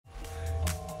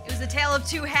a tale of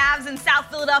two halves in South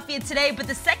Philadelphia today, but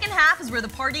the second half is where the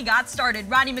party got started.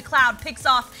 Rodney McLeod picks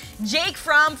off Jake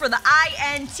Fromm for the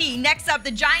INT. Next up, the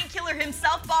Giant Killer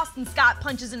himself, Boston Scott,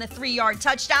 punches in a 3-yard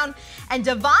touchdown, and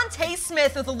Devontae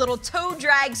Smith with a little toe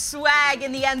drag swag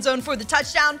in the end zone for the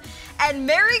touchdown. And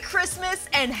Merry Christmas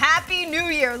and Happy New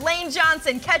Year. Lane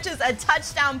Johnson catches a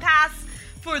touchdown pass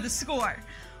for the score.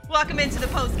 Welcome into the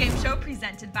Postgame Show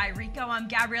presented by Rico. I'm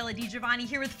Gabriella DiGiovanni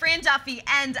here with Fran Duffy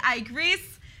and Ike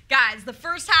Reese. Guys, the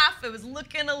first half, it was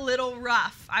looking a little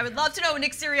rough. I would love to know what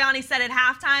Nick Sirianni said at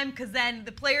halftime, because then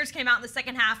the players came out in the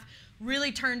second half,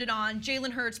 really turned it on.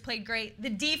 Jalen Hurts played great. The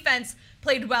defense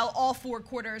played well all 4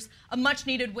 quarters. A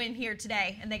much-needed win here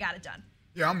today, and they got it done.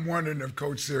 Yeah, I'm wondering if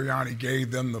Coach Sirianni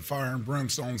gave them the fire and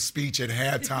brimstone speech at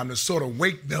halftime to sort of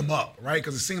wake them up, right?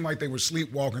 Because it seemed like they were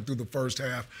sleepwalking through the first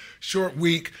half. Short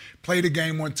week, played a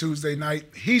game on Tuesday night.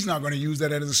 He's not going to use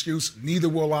that as an excuse. Neither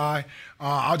will I.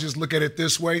 I'll just look at it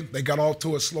this way. They got off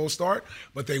to a slow start,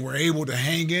 but they were able to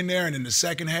hang in there. And in the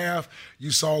second half,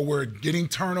 you saw where getting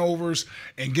turnovers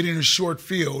and getting a short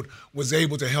field was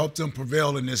able to help them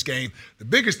prevail in this game. The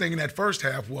biggest thing in that first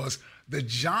half was the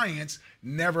Giants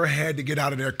never had to get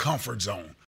out of their comfort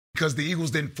zone because the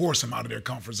Eagles didn't force them out of their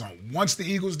comfort zone. Once the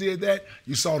Eagles did that,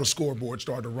 you saw the scoreboard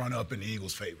start to run up in the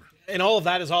Eagles' favor. And all of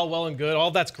that is all well and good. All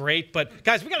of that's great. But,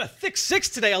 guys, we got a thick 6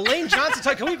 today. A Lane Johnson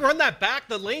touchdown. Can we run that back,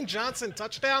 the Lane Johnson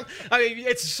touchdown? I mean,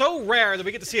 it's so rare that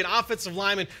we get to see an offensive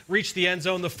lineman reach the end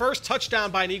zone. The first touchdown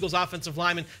by an Eagles offensive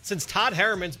lineman since Todd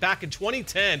Harriman's back in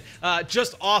 2010.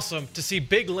 Just awesome to see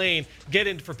Big Lane get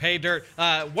in for pay dirt.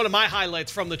 One of my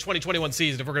highlights from the 2021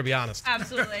 season, if we're going to be honest.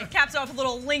 Absolutely. Caps off a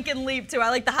little Lincoln leap, too. I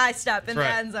like the high step in the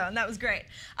end zone. That was great.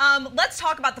 Let's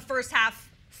talk about the first half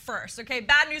first, okay?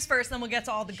 Bad news first, then we'll get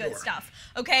to all the good stuff,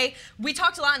 okay? We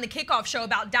talked a lot in the kickoff show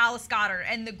about Dallas Goedert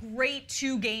and the great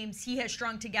 2 games he has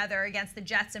strung together against the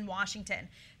Jets in Washington.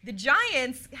 The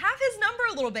Giants have his number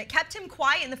a little bit, kept him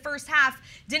quiet in the first half,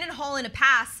 didn't haul in a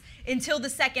pass until the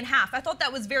second half. I thought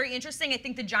that was very interesting. I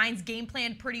think the Giants game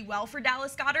planned pretty well for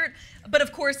Dallas Goedert, but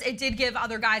of course it did give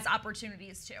other guys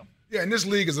opportunities too. Yeah, and this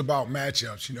league is about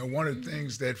matchups. You know, one of the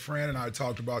things that Fran and I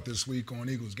talked about this week on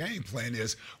Eagles Game Plan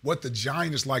is what the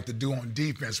Giants like to do on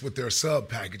defense with their sub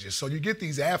packages. So you get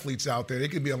these athletes out there, they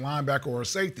could be a linebacker or a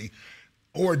safety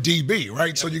or a DB, right?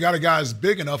 Yep. So you got a guy that's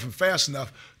big enough and fast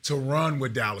enough to run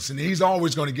with Dallas. And he's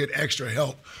always going to get extra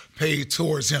help paid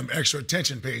towards him, extra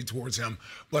attention paid towards him.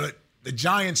 But the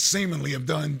Giants seemingly have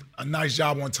done a nice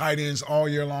job on tight ends all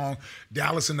year long.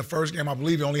 Dallas in the first game, I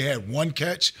believe he only had 1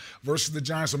 catch versus the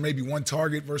Giants, or maybe 1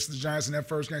 target versus the Giants in that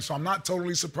first game. So I'm not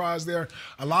totally surprised there.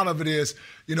 A lot of it is,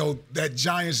 you know, that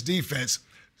Giants defense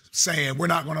saying we're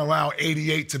not going to allow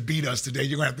 88 to beat us today.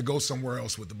 You're going to have to go somewhere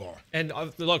else with the ball. And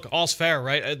look, all's fair,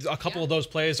 right? A couple of those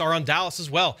plays are on Dallas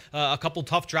as well. A couple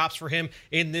tough drops for him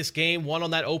in this game. One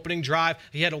on that opening drive.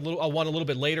 He had one a little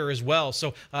bit later as well.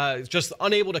 So just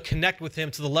unable to connect with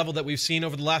him to the level that we've seen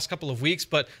over the last couple of weeks.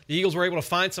 But the Eagles were able to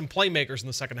find some playmakers in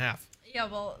the second half. Yeah,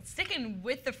 well, sticking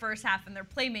with the first half and their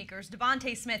playmakers,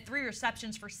 Devontae Smith, 3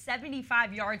 receptions for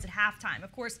 75 yards at halftime.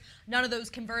 Of course, none of those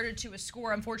converted to a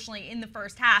score, unfortunately, in the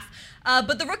first half.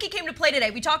 But the rookie came to play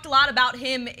today. We talked a lot about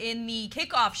him in the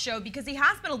kickoff show because he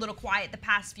has been a little quiet the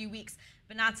past few weeks,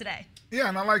 but not today. Yeah,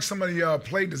 and I like some of the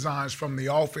play designs from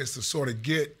the offense to sort of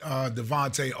get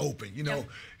Devontae open. You know,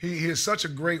 he is such a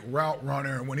great route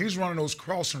runner, and when he's running those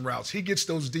crossing routes, he gets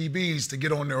those DBs to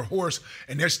get on their horse,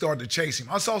 and they're starting to chase him.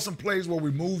 I saw some plays where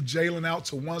we moved Jalen out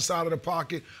to one side of the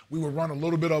pocket. We would run a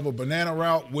little bit of a banana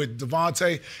route with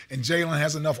Devontae, and Jalen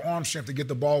has enough arm strength to get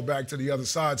the ball back to the other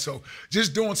side. So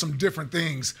just doing some different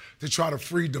things to try to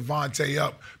free Devontae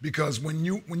up, because when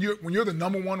you're the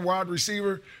number 1 wide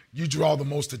receiver, you draw the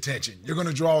most attention. You're going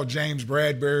to draw James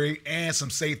Bradbury and some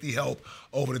safety help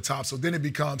over the top. So then it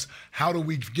becomes, how do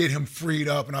we get him freed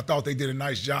up? And I thought they did a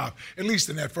nice job, at least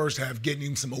in that first half, getting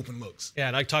him some open looks. Yeah,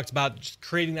 and I talked about just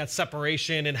creating that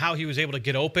separation and how he was able to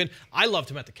get open. I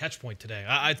loved him at the catch point today.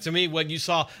 To me, when you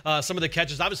saw some of the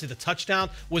catches, obviously the touchdown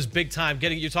was big time.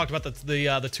 You talked about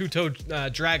the two-toe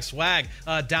drag swag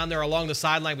down there along the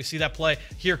sideline. We see that play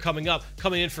here coming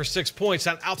in for 6 points.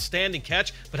 An outstanding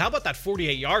catch. But how about that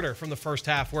 48-yarder from the first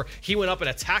half where he went up and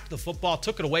attacked the football,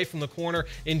 took it away from the corner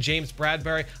in James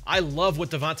Bradbury? I love what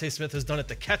Devontae Smith has done at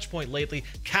the catch point lately,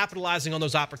 capitalizing on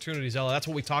those opportunities, Ella. That's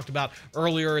what we talked about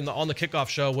earlier on the kickoff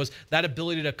show, was that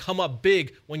ability to come up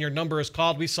big when your number is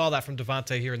called. We saw that from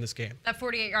Devontae here in this game. That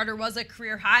 48-yarder was a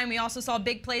career high, and we also saw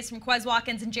big plays from Quez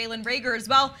Watkins and Jalen Reagor as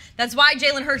well. That's why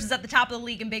Jalen Hurts is at the top of the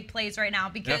league in big plays right now,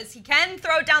 because he can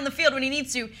throw it down the field when he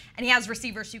needs to, and he has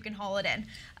receivers who can haul it in.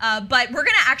 But we're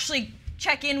going to actually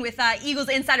check in with Eagles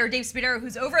insider Dave Spadaro,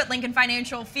 who's over at Lincoln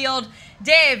Financial Field.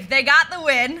 Dave, they got the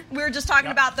win. We were just talking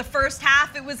about the first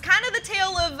half. It was kind of the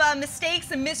tale of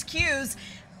mistakes and miscues.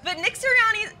 But Nick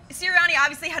Sirianni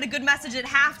obviously had a good message at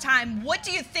halftime. What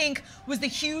do you think was the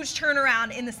huge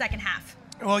turnaround in the second half?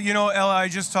 Well, you know, Ella, I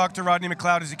just talked to Rodney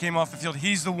McLeod as he came off the field.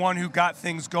 He's the one who got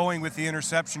things going with the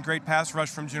interception. Great pass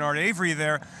rush from Jannard Avery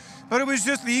there. But it was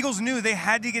just the Eagles knew they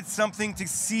had to get something to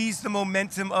seize the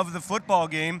momentum of the football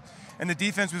game. And the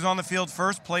defense was on the field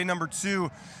first, play number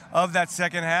 2 of that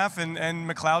second half, and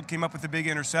McLeod came up with a big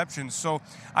interception. So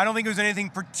I don't think it was anything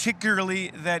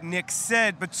particularly that Nick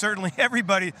said, but certainly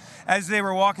everybody, as they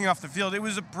were walking off the field, it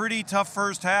was a pretty tough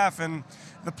first half, and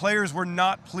the players were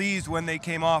not pleased when they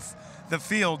came off the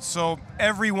field. So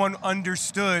everyone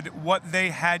understood what they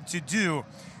had to do.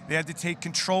 They had to take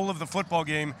control of the football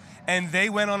game, and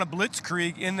they went on a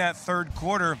blitzkrieg in that third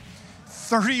quarter.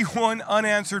 31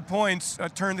 unanswered points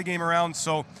turned the game around.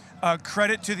 So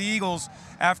credit to the Eagles.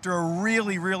 After a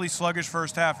really, really sluggish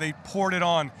first half, they poured it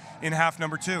on in half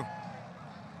number 2.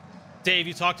 Dave,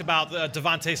 you talked about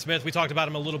Devontae Smith. We talked about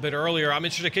him a little bit earlier. I'm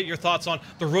interested to get your thoughts on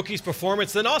the rookie's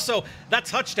performance. Then also that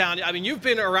touchdown. I mean, you've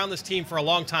been around this team for a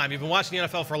long time. You've been watching the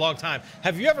NFL for a long time.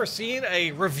 Have you ever seen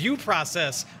a review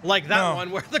process like that one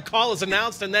where the call is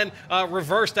announced and then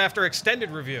reversed after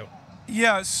extended review?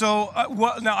 Yeah, so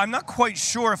now I'm not quite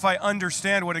sure if I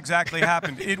understand what exactly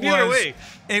happened.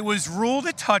 It was ruled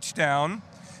a touchdown.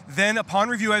 Then upon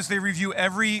review, as they review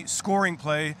every scoring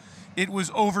play, it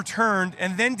was overturned.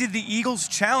 And then did the Eagles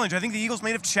challenge? I think the Eagles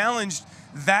may have challenged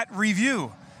that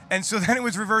review. And so then it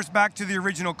was reversed back to the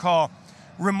original call.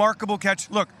 Remarkable catch.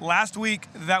 Look, last week,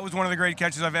 that was one of the great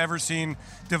catches I've ever seen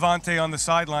Devontae on the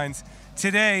sidelines.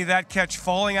 Today, that catch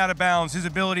falling out of bounds, his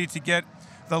ability to get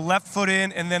the left foot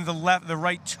in and then the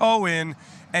right toe in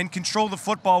and control the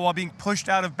football while being pushed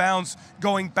out of bounds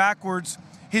going backwards.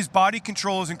 His body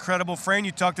control is incredible. Fran,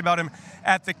 you talked about him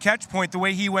at the catch point, the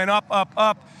way he went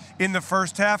up in the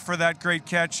first half for that great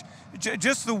catch.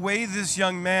 Just the way this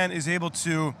young man is able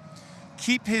to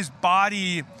keep his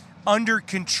body under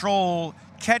control,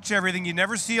 catch everything. You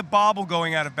never see a bobble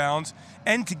going out of bounds.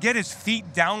 And to get his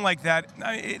feet down like that,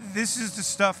 this is the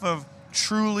stuff of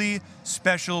truly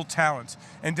special talent.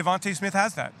 And Devontae Smith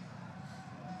has that.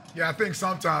 Yeah, I think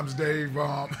sometimes, Dave,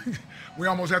 we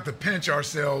almost have to pinch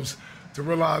ourselves to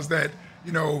realize that,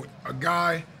 you know, a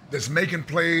guy that's making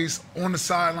plays on the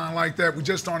sideline like that, we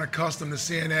just aren't accustomed to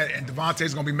seeing that, and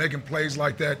Devontae's going to be making plays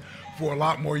like that for a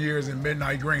lot more years in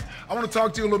Midnight Green. I want to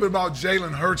talk to you a little bit about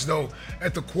Jalen Hurts, though,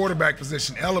 at the quarterback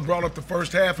position. Ella brought up the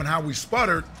first half and how we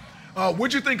sputtered.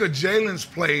 What'd you think of Jalen's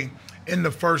play in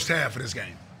the first half of this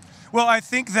game? Well, I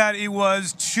think that it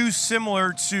was too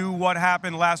similar to what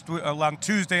happened on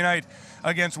Tuesday night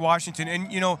against Washington.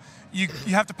 And, you know, you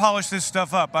have to polish this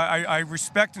stuff up. I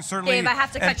respect and certainly Dave, I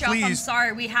have to cut you off. I'm please.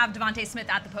 sorry. We have Devontae Smith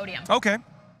at the podium. Okay.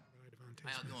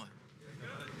 How y'all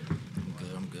doing?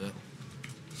 I'm good.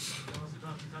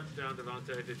 Touchdown,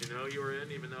 Devontae. Did you know you were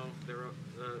in, even though there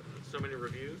were so many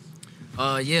reviews?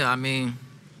 Yeah, I mean,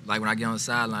 like when I get on the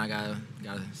sideline, I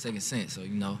got a second sense, so,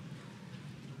 you know,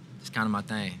 it's kind of my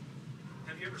thing.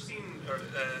 Have you ever seen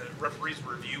referees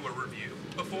review a review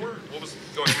before? What was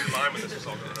going through your mind when this was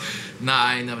all going on? Nah,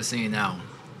 I ain't never seen that one.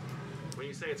 When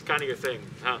you say it's kind of your thing,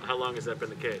 how long has that been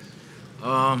the case?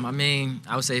 I mean,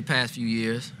 I would say past few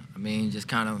years. I mean, just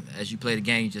kind of, as you play the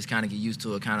game, you just kind of get used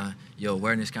to it. Kind of, your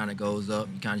awareness kind of goes up.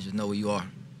 You kind of just know where you are.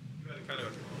 You had a kind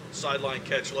of sideline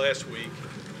catch last week,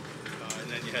 and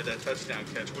then you had that touchdown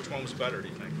catch. Which one was better, do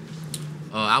you think?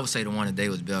 I would say the one today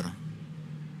was better.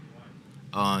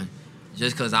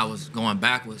 Just because I was going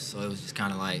backwards, so it was just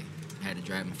kind of like, I had to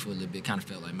drag my foot a little bit. Kind of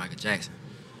felt like Michael Jackson.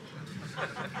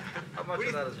 How much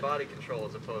of that is body control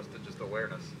as opposed to just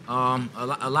awareness?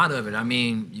 A lot of it. I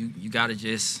mean, you got to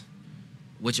just,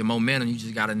 with your momentum, you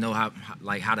just got to know how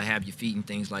to have your feet and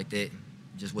things like that.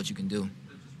 Just what you can do. Is it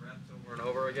just reps over and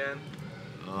over again?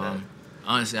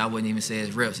 Honestly, I wouldn't even say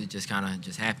it's reps. It just kind of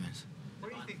just happens.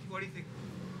 What do you think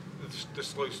the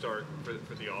slow start for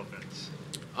the offense?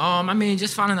 I mean,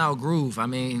 just finding our groove. I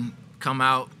mean, come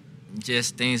out,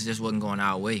 things just wasn't going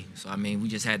our way. So, I mean, we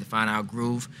just had to find our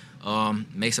groove,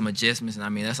 make some adjustments, and I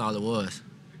mean, that's all it was.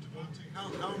 How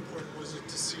important was it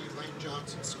to see Lane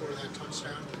Johnson score that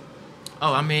touchdown?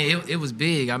 Oh, I mean, it was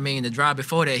big. I mean, the drive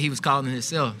before that, he was calling it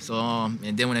himself. So,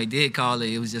 and then when they did call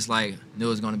it, it was just like, knew it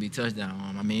was going to be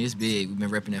touchdown. I mean, it's big. We've been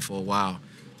repping it for a while.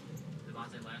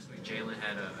 Devontae, last week, Jalen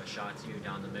had a shot to you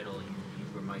down the middle. You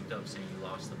were mic'd up saying you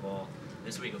lost the ball.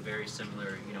 this week a very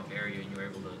similar, area, and you were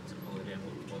able to pull it in.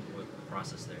 What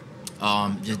process there?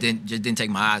 Just didn't take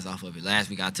my eyes off of it. Last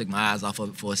week I took my eyes off of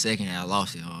it for a second and I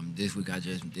lost it. This week I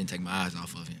just didn't take my eyes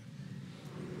off of it.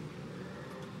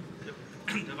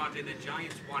 Devontae, the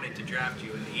Giants wanted to draft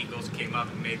you, and the Eagles came up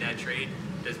and made that trade.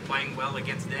 Does playing well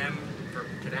against them for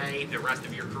today, the rest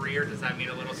of your career, does that mean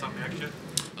a little something extra?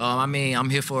 I'm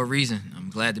here for a reason. I'm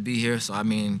glad to be here. So,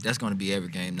 that's going to be every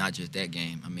game, not just that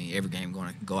game. Every game I'm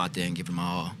going to go out there and give it my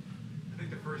all. I think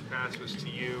the first pass was to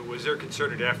you. Was there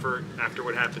concerted effort after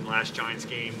what happened last Giants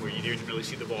game where you didn't really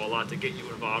see the ball a lot to get you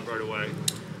involved right away?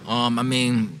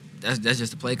 That's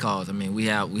just the play calls. We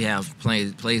have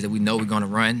plays that we know we're going to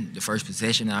run. The first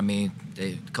possession, the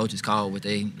coaches called what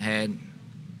they had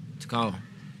to call.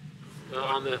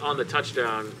 On the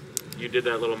touchdown, you did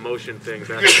that little motion thing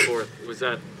back and forth. Was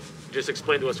that? Just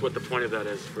explain to us what the point of that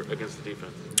is against the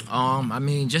defense.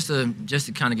 Just to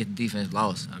kind of get the defense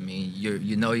lost.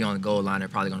 You know you're on the goal line. They're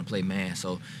probably going to play man.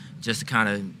 So just to kind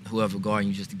of whoever guarding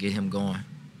you, just to get him going. A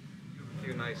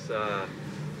few nice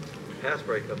pass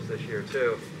breakups this year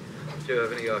too. Do you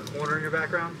have any corner in your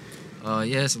background?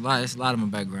 Yeah, it's a lot. It's a lot of my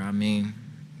background.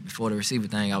 Before the receiver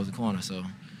thing, I was a corner. So. What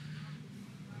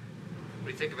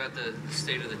do you think about the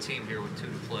state of the team here with 2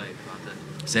 to play?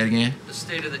 Say it again? The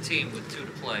state of the team with 2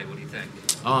 to play, what do you think?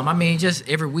 Just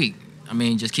every week.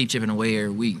 Just keep chipping away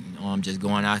every week. Just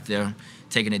going out there,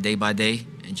 taking it day by day,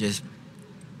 and just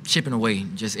chipping away,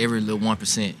 just every little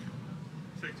 1%.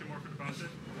 Take 2 more for Devontae.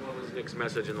 What was Nick's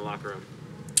message in the locker room?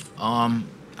 How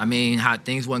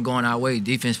things wasn't going our way.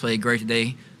 Defense played great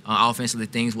today. Offensively,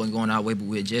 things wasn't going our way, but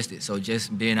we adjusted. So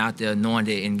just being out there, knowing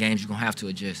that in games you're going to have to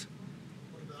adjust.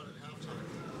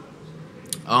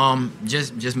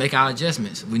 Just make our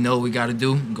adjustments. We know what we got to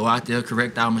do. Go out there,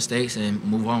 correct our mistakes, and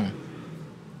move on.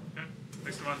 Okay.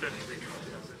 Thanks, Devontae.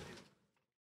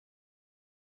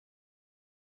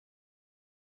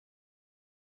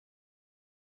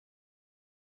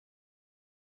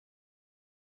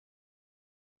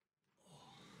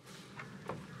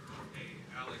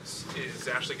 Is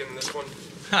Ashley getting this one?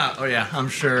 Oh yeah, I'm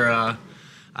sure.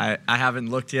 I haven't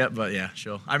looked yet, but yeah,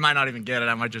 sure. I might not even get it.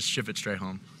 I might just ship it straight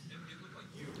home. It looked like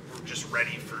you were just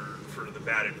ready for the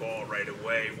batted ball right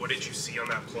away. What did you see on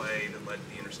that play that led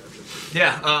to the interception?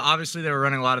 Yeah, obviously they were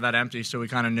running a lot of that empty, so we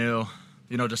kind of knew,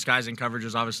 disguising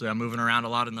coverages. Obviously, I'm moving around a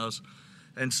lot in those,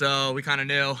 and so we kind of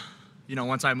knew,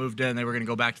 once I moved in, they were going to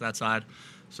go back to that side.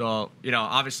 So,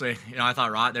 obviously, I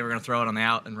thought they were going to throw it on the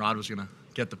out, and Rod was going to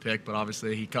get the pick, but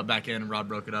obviously he cut back in and Rod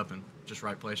broke it up, and just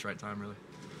right place, right time, really.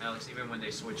 Alex, even when they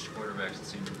switched quarterbacks, it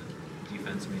seemed the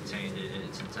defense maintained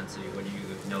its intensity. What do you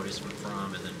notice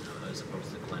from and then as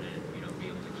opposed to Glennon, be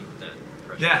able to keep that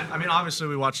pressure? Yeah, obviously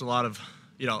we watched a lot of,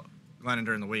 Glennon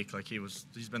during the week. Like he's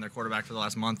been their quarterback for the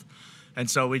last month, and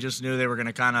so we just knew they were going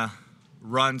to kind of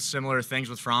run similar things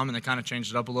with Fromm, and they kind of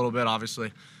changed it up a little bit.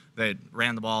 Obviously, they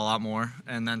ran the ball a lot more,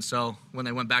 and then so when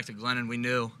they went back to Glennon, we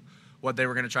knew what they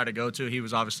were going to try to go to. He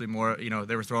was obviously more,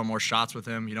 they were throwing more shots with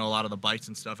him, a lot of the bites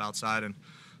and stuff outside. And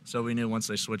so we knew once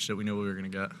they switched it, we knew what we were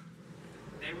going to get.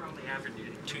 They were only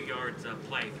averaging 2 yards of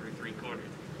play through 3 quarters.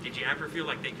 Did you ever feel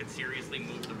like they could seriously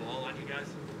move the ball on you guys?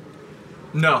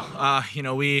 No.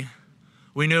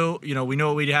 We knew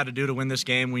what we had to do to win this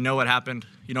game. We know what happened,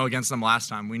 against them last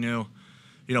time. We knew,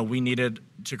 we needed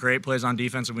to create plays on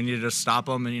defense and we needed to stop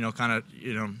them and, kind of,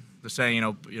 the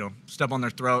saying, step on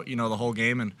their throat, the whole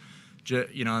game. And,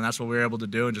 and that's what we were able to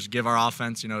do and just give our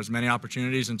offense, as many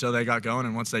opportunities until they got going.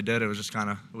 And once they did, it was just kind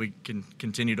of, we can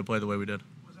continue to play the way we did.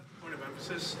 Was that the point of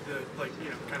emphasis,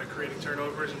 kind of creating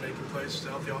turnovers and making plays to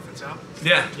help the offense out?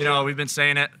 Yeah, we've been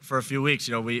saying it for a few weeks.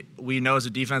 We know as a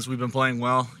defense we've been playing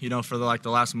well, for the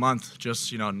last month,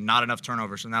 just, not enough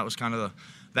turnovers. And that was kind of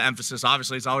the emphasis.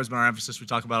 Obviously, it's always been our emphasis. We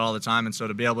talk about it all the time. And so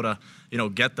to be able to,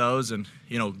 get those and,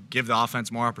 give the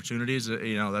offense more opportunities,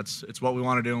 it's what we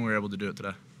want to do, and we were able to do it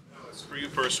today. For you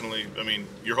personally,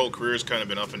 your whole career's kind of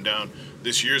been up and down.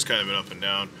 This year's kind of been up and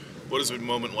down. What does a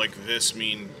moment like this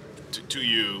mean to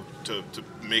you to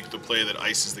make the play that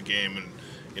ices the game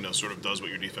and, sort of does what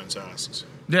your defense asks?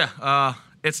 Yeah,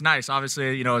 it's nice.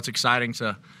 Obviously, it's exciting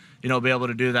to, be able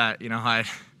to do that.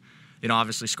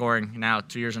 Obviously scoring now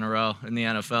 2 years in a row in the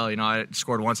NFL. I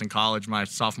scored once in college my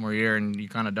sophomore year, and you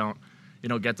kind of don't,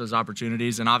 get those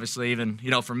opportunities. And obviously even,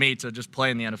 for me to just play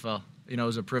in the NFL,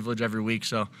 is a privilege every week.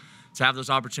 So to have those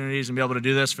opportunities and be able to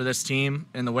do this for this team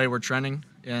and the way we're trending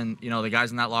and, the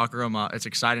guys in that locker room, it's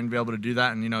exciting to be able to do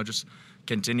that and, just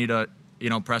continue to,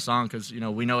 press on because,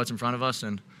 we know it's in front of us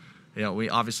and, we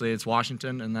obviously it's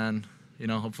Washington and then,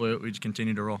 hopefully we just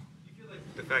continue to roll. Do you feel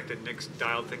like the fact that Nick's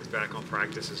dialed things back on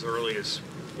practice as early as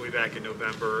way back in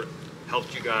November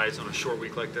helped you guys on a short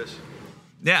week like this?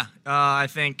 Yeah, I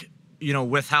think,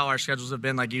 with how our schedules have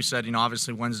been, like you said,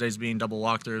 obviously Wednesdays being double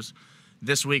walkthroughs,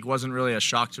 this week wasn't really a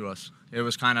shock to us. It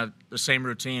was kind of the same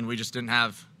routine. We just didn't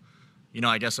have,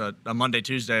 I guess a Monday,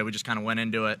 Tuesday. We just kind of went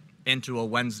into a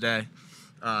Wednesday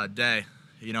day,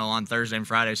 on Thursday and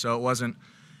Friday. So it wasn't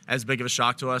as big of a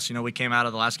shock to us. We came out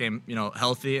of the last game,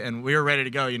 healthy, and we were ready to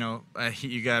go.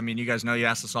 You guys know, you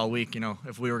asked us all week,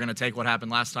 if we were going to take what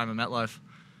happened last time in MetLife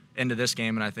into this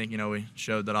game, and I think, we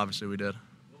showed that obviously we did.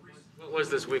 What was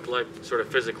this week like, sort of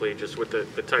physically, just with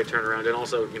the tight turnaround, and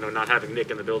also, not having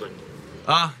Nick in the building?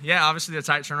 Yeah, obviously the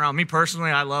tight turnaround. Me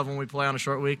personally, I love when we play on a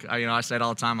short week. I say it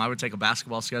all the time. I would take a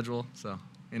basketball schedule. So,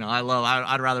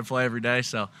 I'd rather play every day.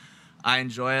 So, I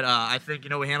enjoy it. I think,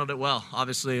 we handled it well.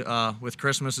 Obviously, with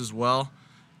Christmas as well,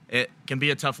 it can be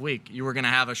a tough week. You were going to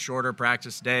have a shorter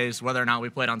practice days, whether or not we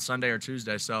played on Sunday or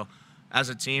Tuesday. So, as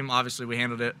a team, obviously we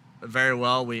handled it very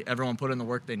well. Everyone put in the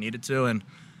work they needed to. And,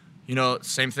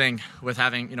 same thing with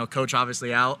having, Coach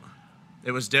obviously out.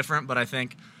 It was different, but I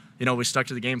think, we stuck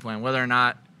to the game plan. Whether or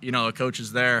not, a coach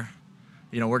is there,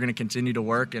 we're going to continue to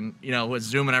work. And, with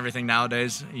Zoom and everything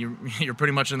nowadays, you're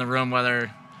pretty much in the room,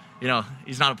 whether,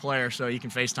 he's not a player, so you can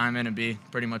FaceTime in and be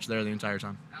pretty much there the entire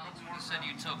time. Alex, you said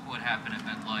you took what happened at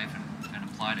MetLife and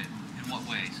applied it. In what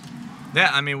ways?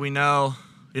 Yeah, we know,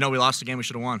 we lost the game we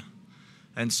should have won.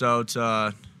 And so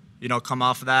to, come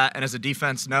off of that, and as a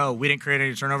defense, no, we didn't create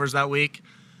any turnovers that week,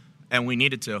 and we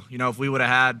needed to. If we would have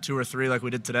had 2 or 3 like we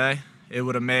did today, it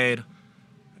would have been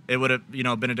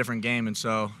a different game. And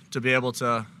so to be able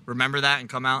to remember that and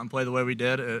come out and play the way we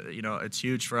did, it's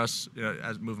huge for us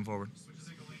as moving forward.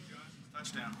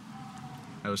 Touchdown.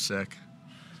 That was sick.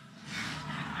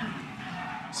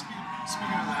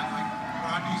 Speaking of that,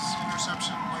 Rodney's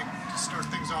interception, to start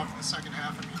things off in the second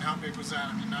half, how big was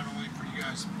that? Not only for you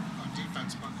guys on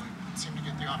defense, but it seemed to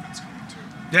get the offense going too.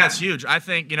 Yeah, it's huge. I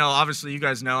think, obviously you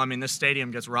guys know, this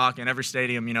stadium gets rocking, every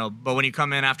stadium, but when you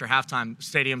come in after halftime,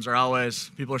 stadiums are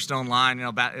always, people are still in line,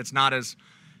 it's not as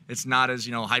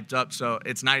hyped up. So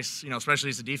it's nice, especially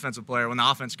as a defensive player, when the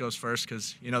offense goes first,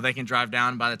 because, they can drive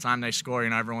down by the time they score,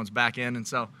 everyone's back in. And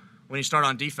so when you start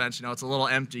on defense, it's a little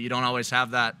empty. You don't always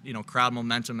have that, crowd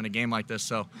momentum in a game like this.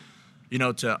 So,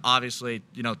 to obviously,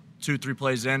 2-3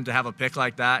 plays in, to have a pick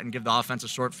like that and give the offense a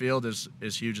short field is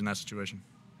huge in that situation.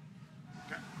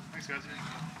 Thanks, guys.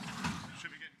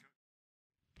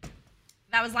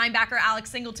 That was linebacker Alex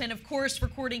Singleton, of course,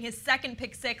 recording his second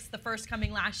pick six, the first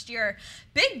coming last year.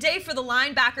 Big day for the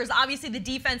linebackers. Obviously, the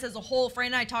defense as a whole. Fran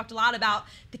and I talked a lot about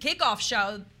the kickoff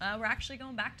show. We're actually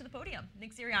going back to the podium.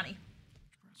 Nick Sirianni.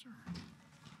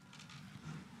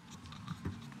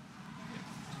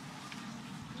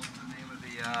 What's the name of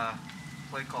the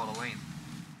play call to Lane?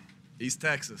 East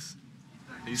Texas.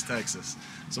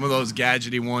 Some of those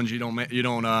gadgety ones you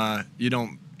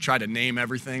don't try to name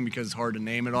everything because it's hard to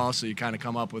name it all, so you kind of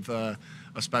come up with a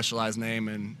specialized name,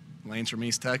 and Lane's from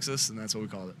East Texas, and that's what we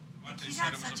called it. He said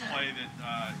it was a play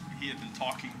that he had been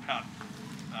talking about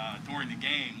during the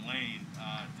game, Lane.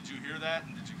 Did you hear that,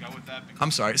 and did you go with that?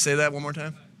 I'm sorry, say that one more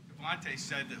time. Devontae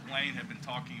said that Lane had been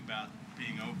talking about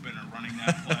being open or running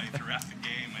that play throughout the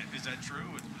game. Is that true?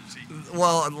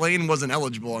 Well, Lane wasn't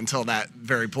eligible until that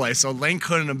very play, so Lane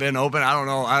couldn't have been open. I don't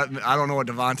know. I don't know what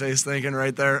Devontae's thinking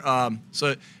right there.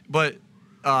 But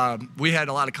we had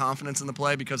a lot of confidence in the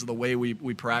play because of the way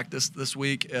we practiced this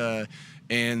week,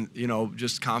 and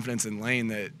just confidence in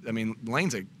Lane.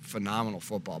 Lane's a phenomenal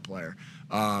football player.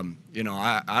 I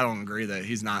don't agree that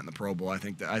he's not in the Pro Bowl. I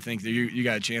think that you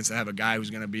got a chance to have a guy who's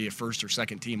going to be a first or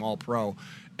second team All-Pro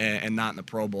and not in the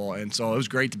Pro Bowl. And so it was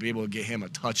great to be able to get him a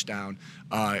touchdown.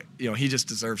 He just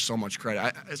deserves so much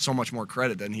credit, so much more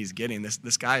credit than he's getting.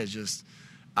 This guy is just.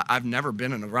 I've never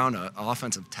been around an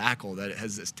offensive tackle that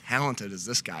is as talented as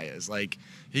this guy is.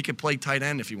 He could play tight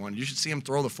end if he wanted. You should see him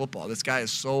throw the football. This guy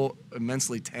is so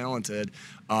immensely talented.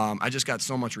 I just got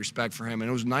so much respect for him, and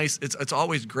it was nice. It's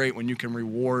always great when you can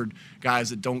reward guys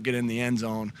that don't get in the end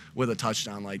zone with a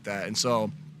touchdown like that. And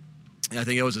so I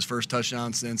think it was his first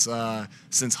touchdown since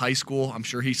high school. I'm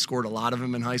sure he scored a lot of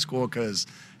them in high school because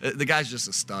the guy's just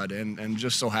a stud, and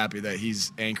just so happy that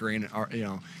he's anchoring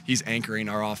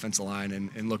our offensive line,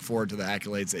 and look forward to the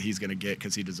accolades that he's going to get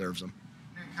because he deserves them.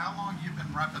 Nick, how long have you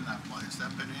been repping that play? Has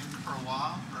that been in for a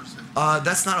while, or is it?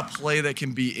 That's not a play that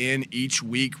can be in each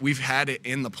week. We've had it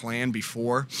in the plan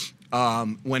before.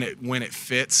 When it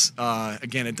fits.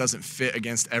 Again, it doesn't fit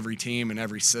against every team and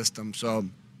every system, so.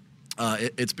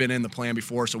 It's been in the plan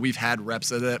before, so we've had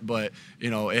reps of it, but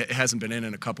it hasn't been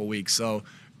in a couple weeks. So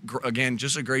again,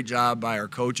 just a great job by our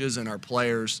coaches and our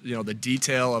players. You know, the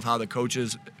detail of how the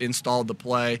coaches installed the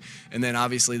play, and then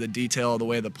obviously the detail of the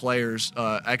way the players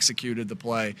executed the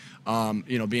play.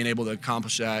 You know, being able to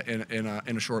accomplish that in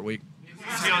a short week. Do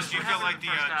you feel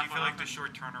like the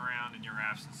short turnaround in your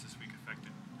absence this week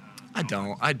affected? I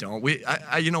don't.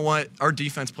 You know what? Our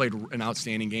defense played an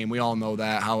outstanding game. We all know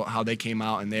that how they came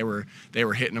out and they were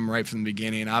hitting them right from the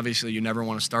beginning. Obviously, you never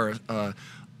want to start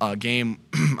a game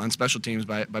on special teams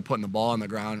by putting the ball on the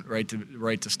ground right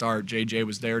to start. JJ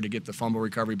was there to get the fumble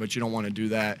recovery, but you don't want to do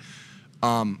that.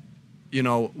 You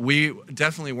know, we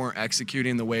definitely weren't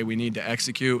executing the way we need to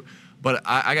execute. But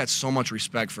I got so much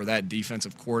respect for that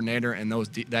defensive coordinator and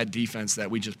that defense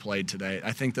that we just played today.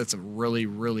 I think that's a really,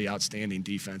 really outstanding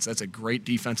defense. That's a great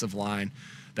defensive line.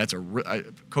 That's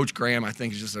Coach Graham, I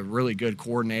think, is just a really good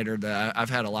coordinator that I've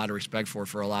had a lot of respect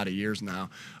for a lot of years now.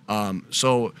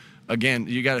 So, again,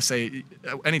 you got to say,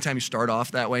 anytime you start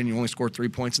off that way and you only score 3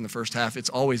 points in the first half, it's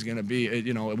always going to be,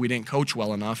 you know, we didn't coach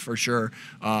well enough for sure.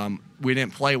 We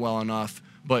didn't play well enough.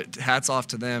 But hats off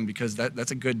to them because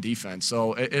that's a good defense.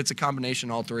 So it's a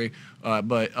combination of all three.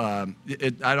 But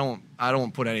I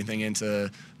don't put anything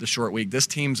into the short week. This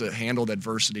team's handled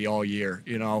adversity all year,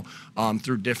 you know,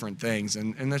 through different things,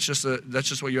 and that's just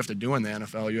what you have to do in the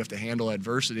NFL. You have to handle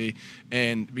adversity,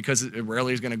 and because it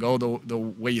rarely is going to go the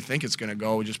way you think it's going to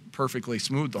go, just perfectly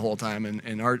smooth the whole time.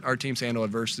 And our teams handle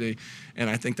adversity, and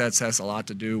I think that has a lot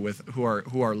to do with who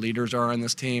our leaders are on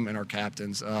this team and our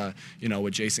captains. You know,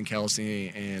 with Jason Kelsey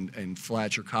and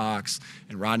Fletcher Cox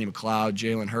and Rodney McLeod,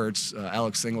 Jalen Hurts,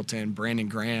 Alex Singleton, Brandon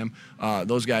Graham.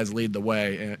 Those guys lead the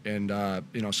way, and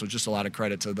you know, so just a lot of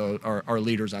credit to our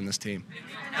leaders on this team.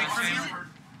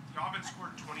 The offense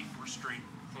scored 24 straight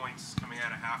points coming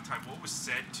out of halftime. What was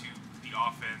said to the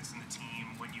offense and the team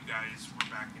when you guys were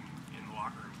back in the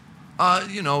locker room?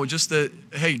 You know, just that,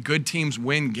 hey, good teams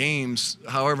win games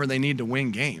however they need to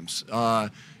win games.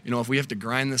 You know, if we have to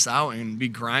grind this out and be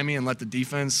grimy and let the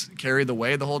defense carry the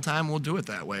way the whole time, we'll do it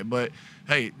that way. But,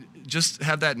 hey, just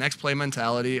have that next play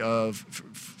mentality of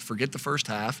forget the first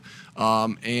half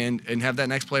and have that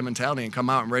next play mentality and come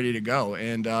out and ready to go.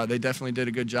 And they definitely did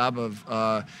a good job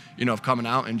of, you know, of coming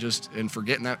out and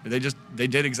forgetting that. They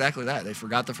did exactly that. They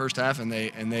forgot the first half and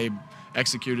they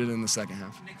executed in the second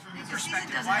half. Nick, from your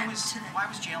perspective, why was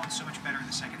Jalen so much better in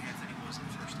the second half than he was in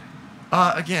the first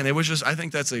half? Again, it was just, I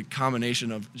think that's a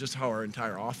combination of just how our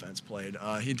entire offense played.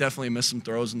 He definitely missed some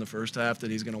throws in the first half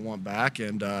that he's going to want back,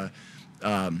 and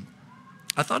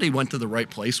I thought he went to the right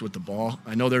place with the ball.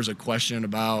 I know there's a question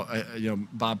about, you know,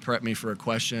 Bob prepped me for a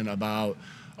question about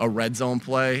a red zone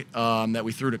play that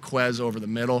we threw to Quez over the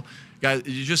middle.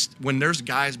 Guys, when there's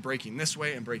guys breaking this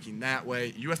way and breaking that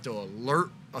way, you have to alert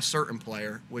a certain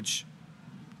player, which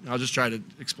I'll just try to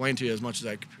explain to you as much as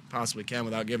I possibly can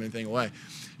without giving anything away.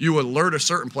 You alert a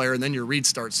certain player, and then your read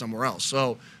starts somewhere else.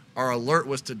 So our alert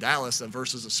was to Dallas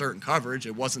versus a certain coverage.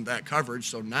 It wasn't that coverage,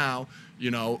 so now, you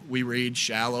know, we read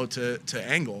shallow to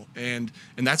angle, and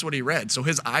that's what he read. So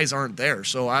his eyes aren't there.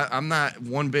 So I'm not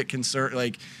one bit concerned.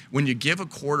 Like, when you give a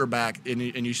quarterback and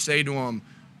you say to him,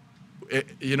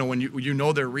 you know, when you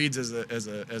know their reads as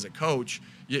a coach,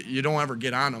 you don't ever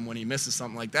get on him when he misses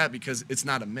something like that because it's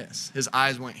not a miss. His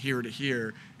eyes went here to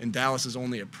here, and Dallas is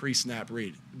only a pre-snap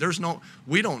read.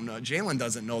 We don't know. Jalen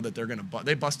doesn't know that they're going to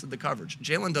they busted the coverage.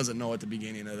 Jalen doesn't know at the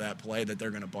beginning of that play that they're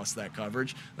going to bust that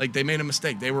coverage. Like, they made a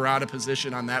mistake. They were out of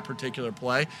position on that particular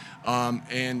play,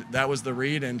 and that was the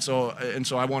read. And so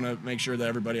I want to make sure that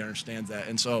everybody understands that.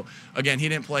 And so, again, he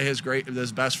didn't play his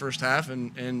best first half,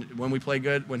 and when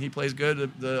he plays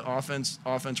good, the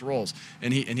offense rolls.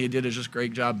 And he did a just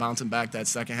great job bouncing back that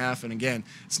second half. And again,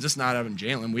 it's just not Evan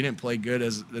Jalen. We didn't play good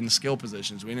in the skill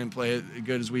positions. We didn't play as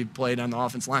good as we played on the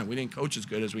offense line. We didn't coach as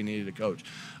good as we needed to coach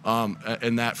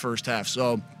in that first half.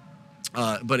 So,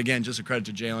 but again, just a credit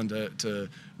to Jalen to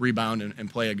rebound and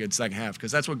play a good second half,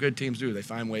 because that's what good teams do. They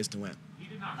find ways to win. He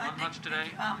did not run much today,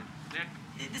 Nick.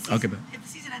 If the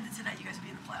season ended today, you guys would be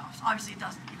in the playoffs. Obviously, it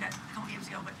doesn't. You guys a couple games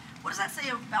ago, but what does that say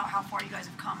about how far you guys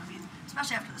have come? I mean,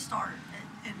 especially after the start,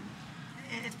 and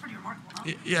it's pretty remarkable.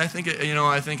 Huh? Yeah, I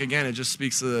think again, it just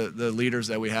speaks to the leaders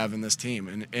that we have in this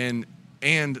team,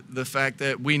 and the fact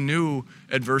that we knew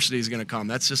adversity is going to come.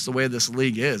 That's just the way this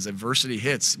league is. Adversity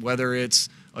hits, whether it's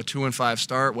a 2-5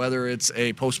 start, whether it's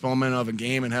a postponement of a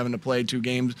game and having to play 2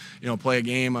 games, play a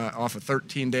game off a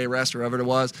 13-day rest or whatever it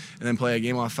was, and then play a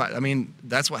game off 5. I mean,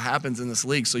 that's what happens in this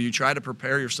league. So you try to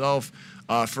prepare yourself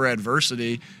for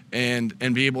adversity, and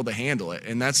be able to handle it.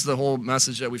 And that's the whole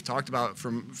message that we've talked about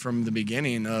from the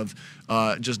beginning of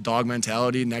just dog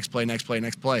mentality, next play, next play,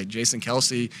 next play. Jason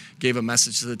Kelsey gave a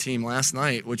message to the team last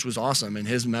night, which was awesome, and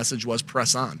his message was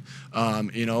press on.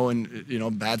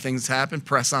 Bad things happen,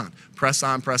 press on. Press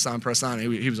on, press on, press on.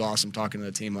 He was awesome talking to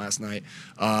the team last night.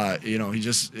 He's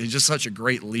just such a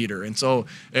great leader. And so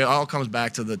it all comes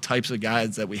back to the types of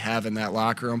guys that we have in that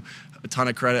locker room. A ton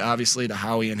of credit, obviously, to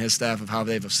Howie and his staff of how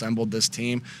they've assembled this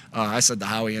team. I said to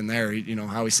Howie in there,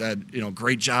 Howie said,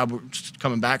 great job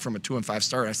coming back from a 2-5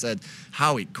 start. I said,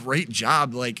 Howie, great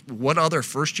job. Like, what other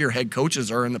first-year head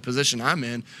coaches are in the position I'm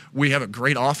in? We have a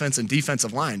great offense and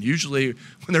defensive line. Usually,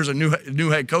 when there's a new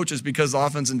head coach, it's because the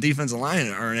offense and defensive line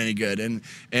aren't any good.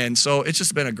 And so it's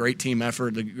just been a great team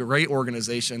effort, a great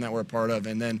organization that we're a part of.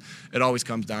 And then it always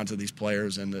comes down to these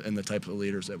players and the type of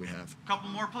leaders that we have. A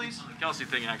couple more, please. The Kelsey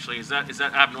thing, actually, is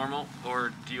that abnormal,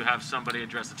 or do you have somebody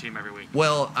address the team every week?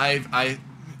 Well,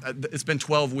 it's been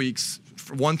 12 weeks.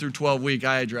 1 through 12 week,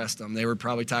 I addressed them. They were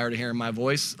probably tired of hearing my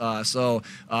voice, so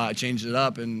I changed it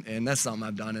up, and that's something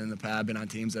I've done in the past. I've been on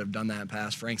teams that have done that in the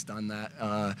past. Frank's done that.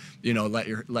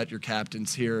 Let your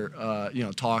captains here,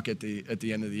 talk at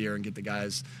the end of the year and get the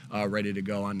guys ready to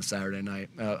go on the Saturday night.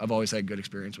 I've always had good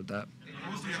experience with that.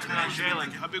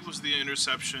 Jalen, how big was the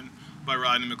interception by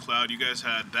Rodney McLeod? You guys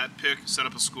had that pick, set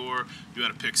up a score. You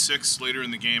had a pick 6 later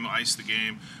in the game, iced the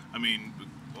game. I mean,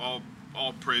 all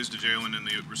praise to Jalen and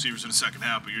the receivers in the second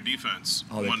half, but your defense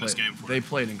won this game for you. They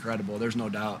played incredible. There's no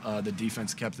doubt. The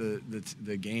defense kept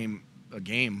the game a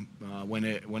game when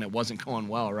it wasn't going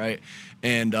well, right?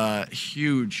 And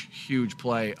huge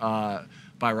play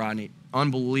by Rodney.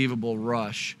 Unbelievable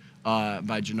rush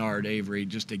by Jannard Avery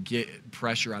just to get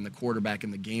pressure on the quarterback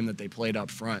in the game that they played up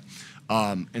front.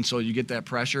 And so you get that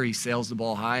pressure, he sails the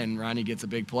ball high, and Ronnie gets a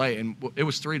big play. And it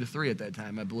was 3-3 at that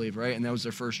time, I believe, right? And that was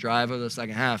their first drive of the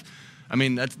second half. I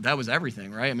mean, that was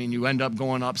everything, right? I mean, you end up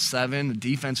going up 7. The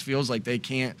defense feels like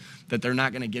they're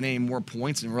not going to get any more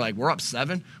points. And we're like, we're up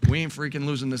 7. We ain't freaking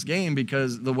losing this game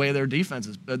because the way our defense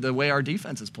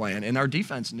is playing. And our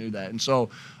defense knew that. And so,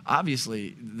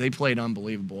 obviously, they played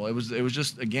unbelievable. It was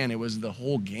just, again, it was the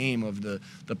whole game of the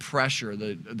pressure,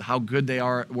 how good they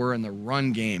were in the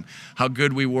run game, how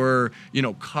good we were,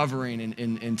 covering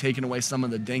and taking away some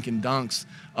of the dink and dunks.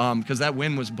 Because that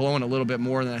wind was blowing a little bit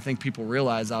more than I think people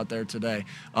realize out there today.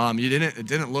 It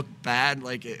didn't look bad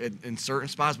like in certain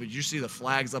spots, but you see the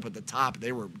flags up at the top.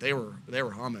 They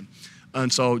were humming,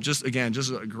 and so just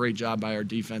a great job by our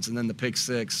defense. And then the pick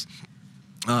 6,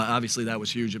 obviously that was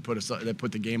huge. It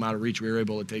put the game out of reach. We were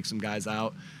able to take some guys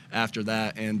out after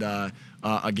that, and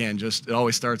again, just it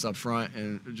always starts up front,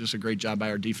 and just a great job by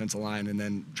our defensive line, and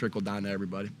then trickled down to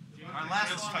everybody. Our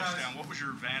last touchdown, what was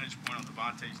your vantage point on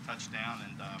Devontae's touchdown?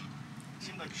 And it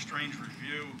seemed like a strange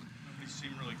review. Nobody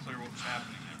seemed really clear what was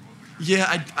happening there.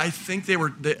 Yeah, I think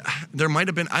there might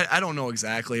have been, I don't know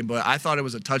exactly, but I thought it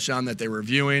was a touchdown that they were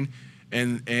reviewing,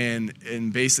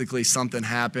 and basically something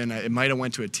happened. It might have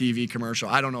went to a TV commercial.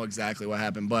 I don't know exactly what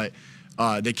happened, but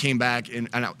they came back, and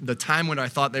the time when I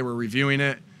thought they were reviewing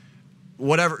it,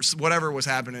 whatever was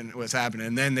happening,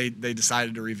 and then they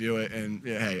decided to review it, and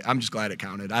hey, I'm just glad it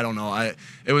counted. I don't know,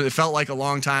 it felt like a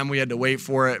long time we had to wait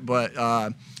for it, but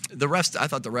I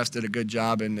thought the refs did a good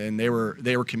job, and they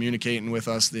were communicating with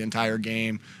us the entire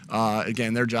game.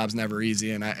 Again, their job's never easy,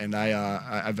 and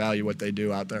I value what they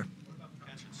do out there.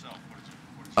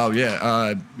 Oh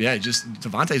yeah, just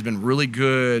Devontae's been really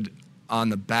good on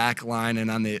the back line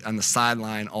and on the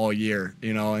sideline all year,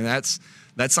 and that's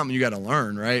something you got to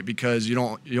learn, right? Because you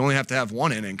only have to have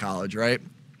one in college, right?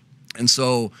 And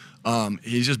so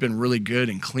he's just been really good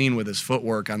and clean with his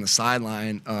footwork on the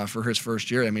sideline for his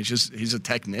first year. I mean, he's a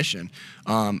technician,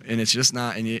 and it's just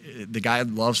not. And the guy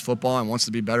loves football and wants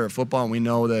to be better at football. And we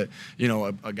know that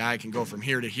a guy can go from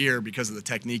here to here because of the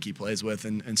technique he plays with.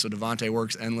 And so Devontae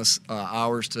works endless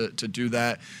hours to do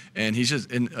that. And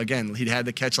again, he had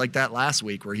the catch like that last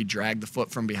week where he dragged the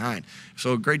foot from behind.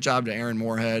 So great job to Aaron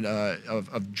Moorhead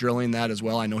of drilling that as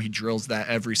well. I know he drills that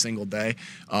every single day.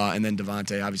 And then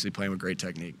Devontae obviously playing with great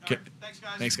technique. Right.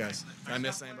 Thanks, guys. Did I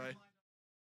miss anybody?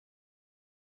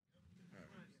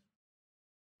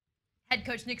 Head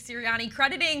coach Nick Sirianni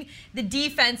crediting the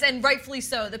defense, and rightfully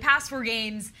so. The past 4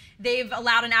 games, they've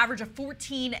allowed an average of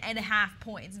 14.5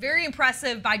 points. Very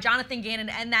impressive by Jonathan Gannon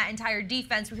and that entire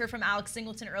defense. We heard from Alex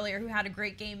Singleton earlier, who had a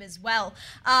great game as well.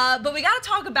 But we got to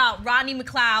talk about Rodney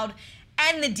McLeod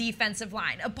and the defensive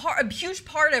line. A huge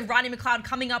part of Rodney McLeod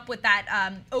coming up with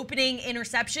that opening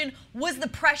interception was the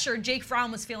pressure Jake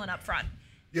Fromm was feeling up front.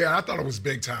 Yeah, I thought it was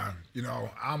big time.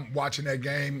 I'm watching that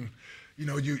game. you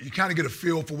know, you kind of get a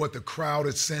feel for what the crowd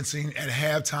is sensing at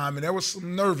halftime, and there was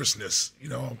some nervousness, you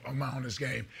know, around this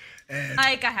game. And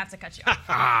Ike, I have to cut you off.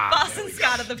 Boston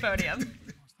Scott at the podium.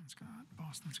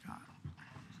 Boston Scott.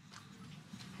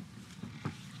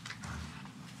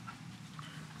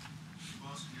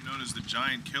 You're known as the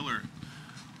giant killer,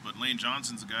 but Lane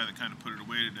Johnson's the guy that kind of put it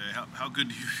away today. How good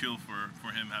do you feel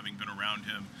for him, having been around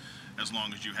him as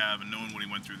long as you have and knowing what he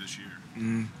went through this year?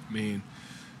 I mean,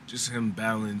 just him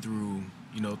battling through,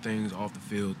 you know, things off the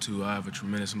field too. I have a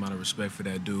tremendous amount of respect for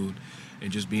that dude,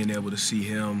 and just being able to see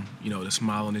him, you know, the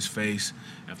smile on his face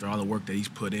after all the work that he's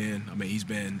put in. I mean, he's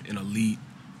been an elite,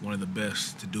 one of the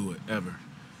best to do it ever,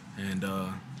 and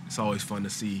it's always fun to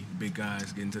see big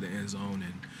guys get into the end zone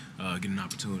and get an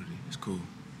opportunity. It's cool.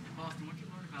 Boston, what did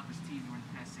you learn about this team during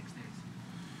the past 6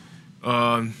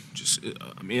 days?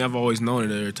 I mean, I've always known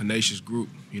that they're a tenacious group,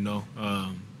 you know,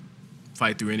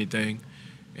 fight through anything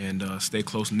and stay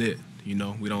close-knit, you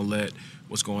know. We don't let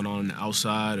what's going on the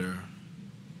outside or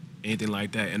anything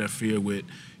like that interfere with,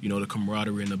 you know, the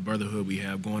camaraderie and the brotherhood we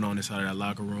have going on inside of that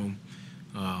locker room.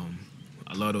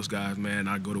 I love those guys, man.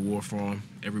 I go to war for them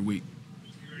every week.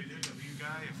 You ready to be the lead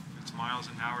guy if it's Miles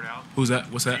and Howard out? Who's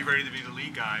that? What's that? Are you ready to be the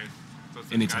lead guy if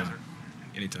those Anytime. guys are?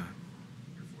 Anytime.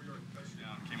 Your 4-yard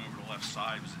touchdown came over the left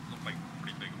side. It looked like a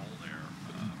pretty big hole there.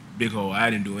 Big hole. I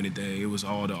didn't do anything. It was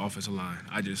all the offensive line.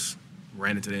 I just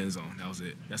ran into the end zone. That was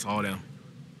it. That's all them.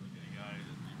 Any guy that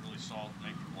you really saw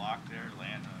make the block there,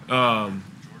 land?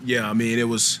 Yeah, I mean, it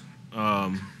was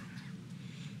Herb.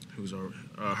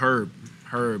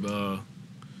 Herb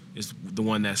is the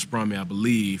one that sprung me, I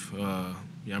believe.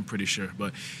 Yeah, I'm pretty sure.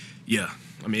 But, yeah,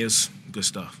 I mean, it's good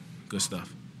stuff. Good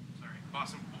stuff. Sorry,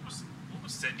 Boston, what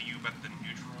was said to you about the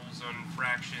neutral zone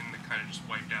infraction that kind of just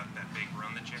wiped out that big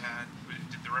run that you had?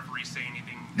 Did the referee say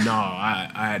anything? No, I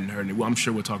hadn't heard it. Well, I'm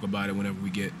sure we'll talk about it whenever we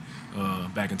get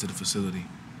back into the facility.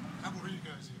 How were you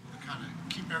guys able to kind of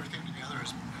keep everything together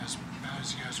as bad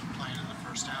as you guys were playing in the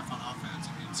first half on offense?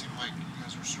 I mean, it seemed like you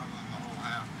guys were struggling the whole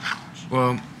half.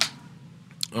 Well,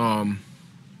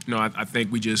 you know, I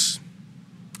think we just,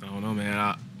 I don't know,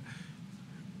 man.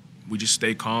 We just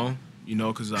stay calm, you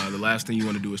know, because the last thing you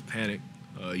want to do is panic.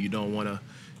 You don't want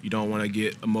to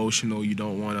get emotional. You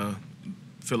don't want to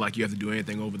feel like you have to do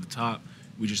anything over the top.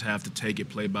 We just have to take it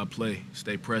play by play,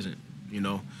 stay present, you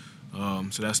know.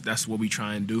 So that's what we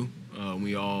try and do.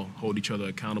 We all hold each other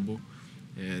accountable,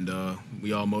 and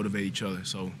we all motivate each other.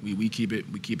 So we keep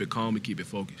it calm, we keep it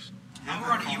focused.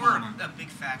 You were a big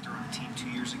factor on the team 2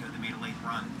 years ago that made a late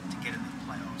run to get into the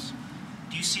playoffs.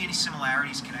 Do you see any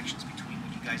similarities, connections between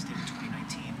what you guys did in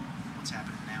 2019 and what's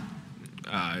happening now?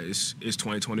 It's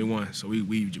 2021, so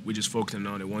we're just focusing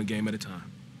on it one game at a time.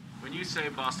 When you say,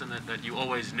 Boston, that you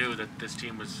always knew that this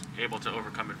team was able to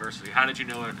overcome adversity, how did you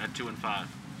know it at 2 and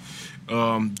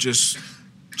 5? Just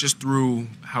through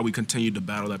how we continued to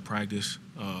battle at practice.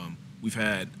 We've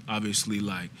had obviously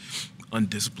like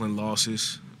undisciplined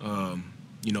losses,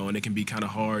 you know, and it can be kind of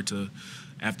hard to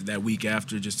after that week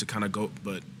after just to kind of go,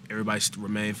 but everybody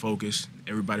remained focused,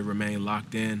 everybody remained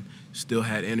locked in, still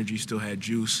had energy, still had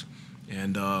juice,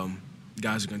 and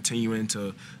guys are continuing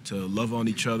to love on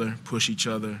each other, push each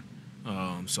other.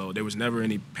 So there was never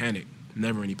any panic.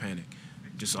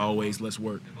 Just always let's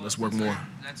work more.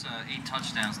 That's 8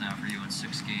 touchdowns now for you in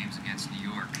 6 games against New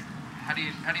York. How do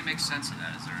you make sense of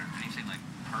that? Is there anything like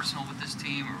personal with this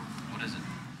team, or what is it?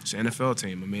 It's an NFL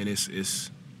team. I mean,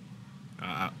 it's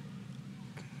I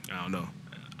don't know.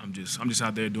 I'm just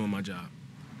out there doing my job.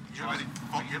 You had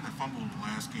that fumble in the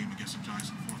last game against the Giants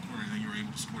in the fourth quarter, and then you were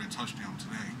able to score that touchdown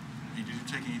today. I mean, did you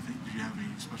take anything? Did you have any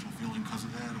special feeling because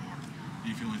of that, or do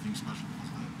you feel anything special because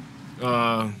of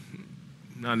that?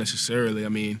 Not necessarily. I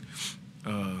mean,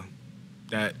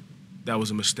 that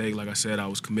was a mistake. Like I said, I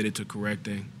was committed to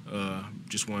correcting.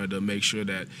 Just wanted to make sure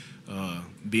that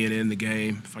being in the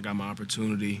game, if I got my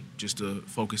opportunity, just to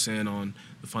focus in on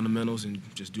the fundamentals and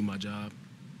just do my job.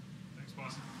 Thanks,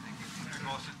 Boston. Thanks,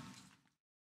 Boston.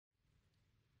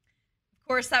 Of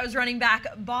course, that was running back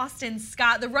Boston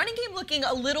Scott. The running game looking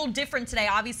a little different today.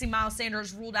 Obviously, Miles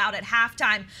Sanders ruled out at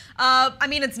halftime. I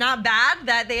mean, it's not bad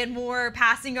that they had more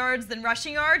passing yards than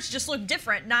rushing yards. Just looked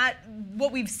different, not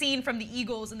what we've seen from the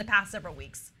Eagles in the past several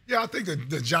weeks. Yeah, I think that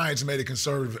the Giants made a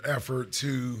conservative effort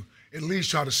to at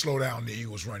least try to slow down the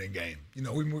Eagles' running game. You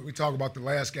know, we talk about the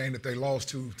last game that they lost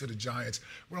to the Giants.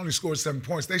 We only scored 7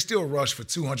 points. They still rushed for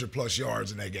 200-plus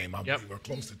yards in that game, I believe, or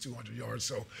close to 200 yards.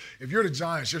 So if you're the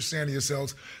Giants, you're saying to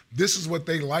yourselves, this is what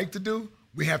they like to do.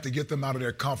 We have to get them out of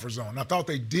their comfort zone. I thought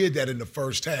they did that in the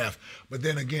first half, but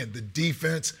then again, the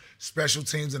defense, special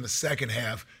teams in the second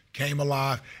half came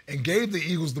alive and gave the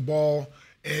Eagles the ball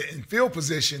in field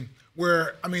position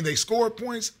where, I mean, they scored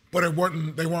points, but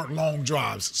they weren't long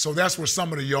drives. So that's where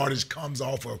some of the yardage comes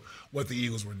off of what the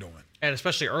Eagles were doing. And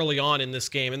especially early on in this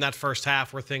game, in that first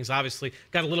half where things obviously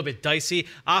got a little bit dicey.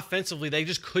 Offensively, they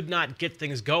just could not get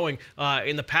things going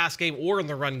in the pass game or in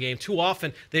the run game. Too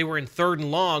often, they were in 3rd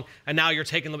and long, and now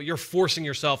you're forcing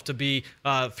yourself to be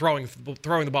throwing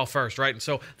the ball first, right? And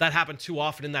so that happened too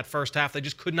often in that first half. They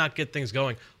just could not get things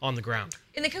going on the ground.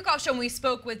 In the kickoff show, when we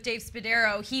spoke with Dave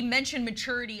Spadaro, he mentioned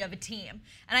maturity of a team,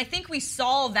 and I think we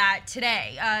saw that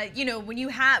today. When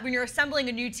you're assembling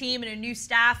a new team and a new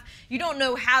staff, you don't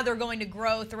know how they're going to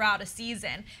grow throughout a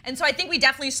season, and so I think we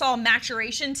definitely saw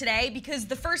maturation today because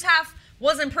the first half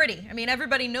wasn't pretty. I mean,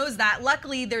 everybody knows that.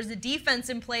 Luckily, there's a defense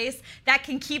in place that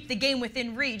can keep the game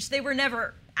within reach. They were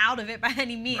never out of it by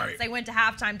any means. Right. They went to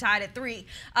halftime tied at 3.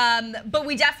 But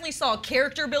we definitely saw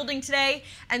character building today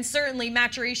and certainly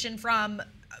maturation from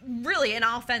really an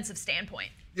offensive standpoint.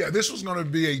 Yeah, this was going to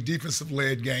be a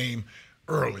defensive-led game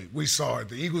early. We saw it.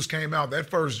 The Eagles came out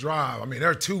that first drive. I mean, there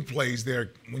are 2 plays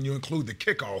there when you include the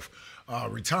kickoff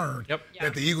return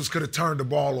that the Eagles could have turned the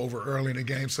ball over early in the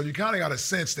game. So you kind of got a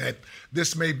sense that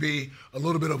this may be a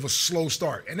little bit of a slow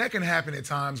start. And that can happen at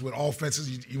times with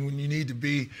offenses when you need to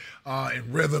be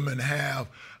in rhythm and have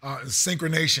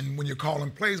synchronization when you're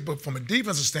calling plays. But from a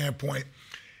defensive standpoint,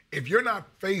 if you're not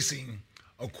facing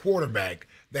a quarterback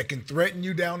that can threaten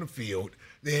you down the field,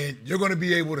 then you're going to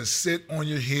be able to sit on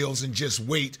your heels and just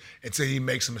wait until he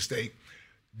makes a mistake.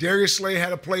 Darius Slay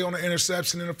had a play on an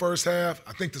interception in the first half.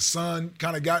 I think the sun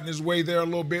kind of got in his way there a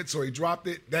little bit, so he dropped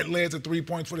it. That led to 3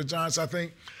 points for the Giants, I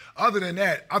think. Other than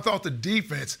that, I thought the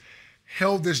defense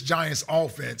held this Giants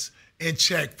offense in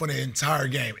check for the entire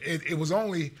game. It was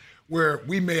only where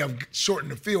we may have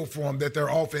shortened the field for them that their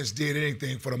offense did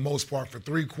anything for the most part for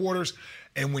 3 quarters.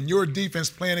 And when your defense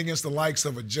playing against the likes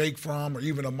of a Jake Fromm or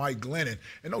even a Mike Glennon,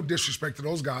 and no disrespect to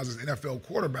those guys as NFL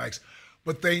quarterbacks,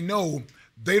 but they know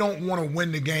they don't want to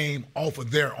win the game off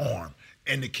of their arm.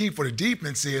 And the key for the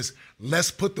defense is let's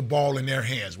put the ball in their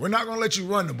hands. We're not going to let you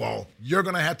run the ball. You're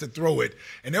going to have to throw it.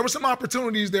 And there were some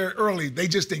opportunities there early. They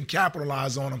just didn't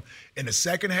capitalize on them. In the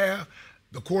second half,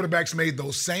 the quarterbacks made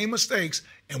those same mistakes,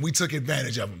 and we took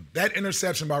advantage of them. That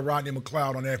interception by Rodney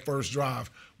McLeod on that first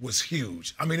drive was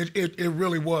huge. I mean, it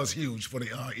really was huge for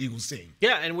the Eagles team.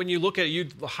 Yeah, and when you look at it, you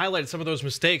highlighted some of those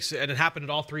mistakes, and it happened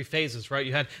at all 3 phases, right?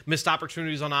 You had missed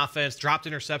opportunities on offense, dropped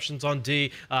interceptions on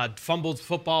D, fumbled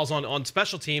footballs on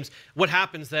special teams. What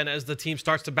happens then as the team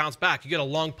starts to bounce back? You get a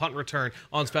long punt return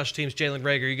on special teams, Jalen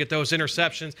Reagor. You get those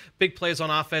interceptions, big plays on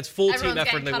offense, full team effort, and they win.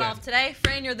 Everyone's getting cut off today.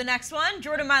 Fran, you're the next one.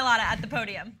 Jordan Mailata at the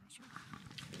podium.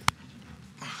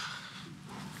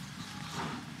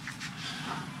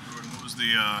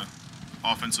 The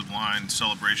offensive line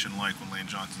celebration like when Lane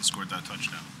Johnson scored that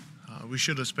touchdown? We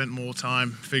should have spent more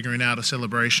time figuring out a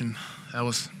celebration. That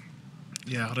was,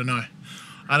 I don't know.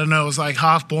 It was like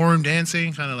half ballroom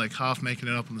dancing, kind of like half making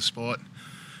it up on the spot,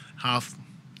 half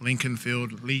Lincoln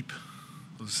Field leap.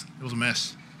 It was a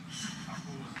mess. How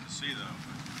cool was it to see,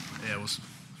 though? Yeah, it was.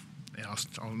 Yeah,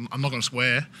 I'm not going to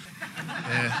swear.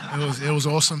 Yeah, it was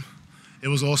awesome. It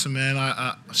was awesome, man.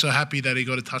 I'm so happy that he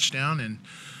got a touchdown, and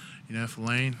for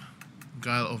Lane, a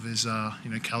guy of his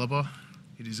caliber,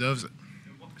 he deserves it.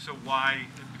 So why?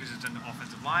 Because it's an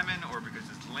offensive lineman, or because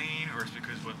it's Lane, or it's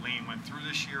because what Lane went through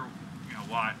this year?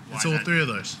 Why? It's all 3 of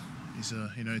those. He's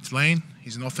it's Lane.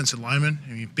 He's an offensive lineman.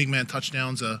 I mean, big man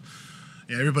touchdowns are.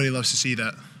 Everybody loves to see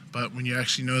that. But when you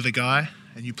actually know the guy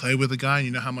and you play with the guy and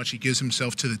you know how much he gives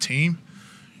himself to the team,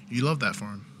 you love that for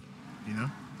him.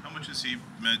 How much has he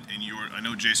meant in your? I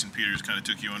know Jason Peters kind of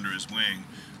took you under his wing.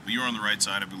 But you were on the right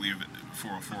side, I believe, for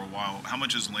a while. How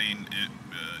much has Lane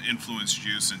influenced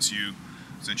you since you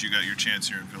got your chance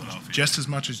here in Philadelphia? Just as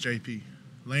much as JP.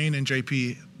 Lane and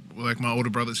JP were like my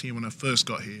older brothers here when I first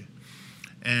got here.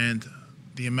 And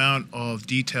the amount of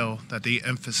detail that they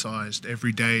emphasized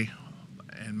every day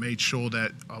and made sure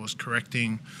that I was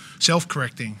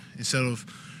self-correcting, instead of,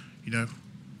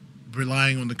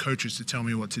 relying on the coaches to tell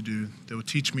me what to do. They would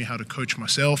teach me how to coach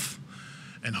myself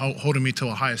and holding me to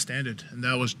a higher standard. And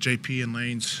that was JP and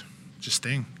Lane's just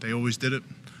thing. They always did it.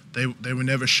 They were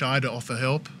never shy to offer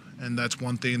help, and that's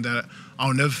one thing that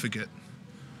I'll never forget.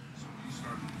 So will you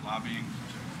start lobbying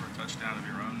for a touchdown of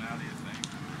your own now, do you think?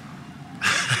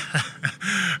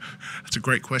 That's a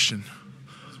great question.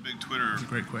 That's a big Twitter thing.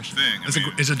 thing.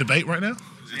 Is it a debate right now?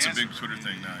 It's a big Twitter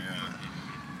thing now, yeah.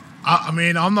 I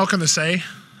mean, I'm not going to say,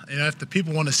 if the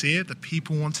people want to see it, the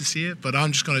people want to see it, but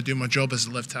I'm just going to do my job as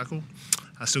a left tackle.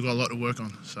 I still got a lot to work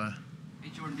on. So.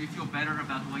 Hey Jordan, do you feel better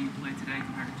about the way you played today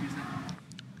compared to Tuesday?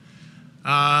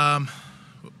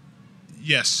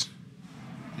 Yes.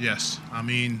 Yes. I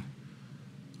mean,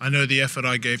 I know the effort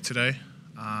I gave today,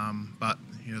 but,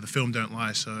 the film don't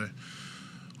lie, so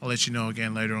I'll let you know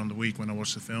again later on the week when I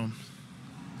watch the film.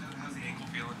 How's the ankle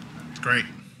feeling? It's great.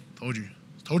 Told you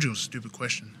it was a stupid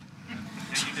question. Yeah,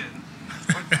 you did.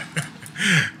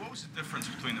 What was the difference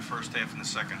between the first half and the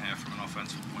second half from an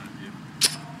offensive point of view?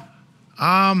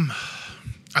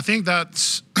 I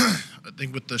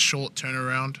think with the short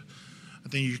turnaround, I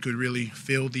think you could really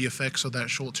feel the effects of that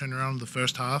short turnaround in the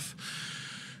first half.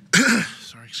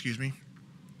 Sorry, excuse me.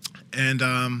 And,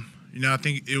 I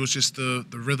think it was just the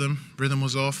rhythm. Rhythm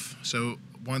was off. So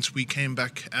once we came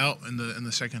back out in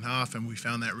the second half and we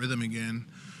found that rhythm again,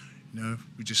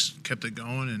 we just kept it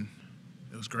going, and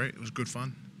it was great. It was good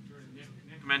fun.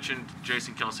 Nick mentioned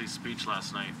Jason Kelsey's speech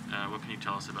last night. What can you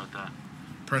tell us about that?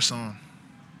 Press on.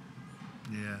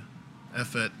 Yeah.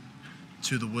 Effort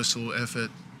to the whistle,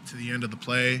 effort to the end of the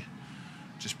play.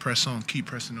 Just press on. Keep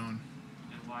pressing on.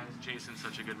 And why is Jason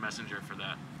such a good messenger for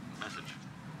that message?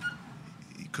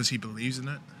 Because he believes in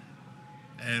it.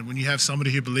 And when you have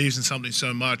somebody who believes in something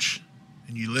so much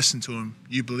and you listen to him,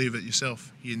 you believe it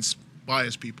yourself. He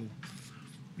inspires people,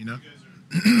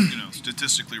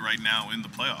 Statistically right now in the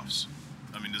playoffs.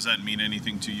 I mean, does that mean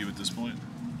anything to you at this point?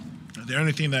 The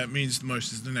only thing that means the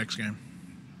most is the next game.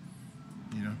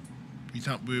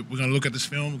 We're going to look at this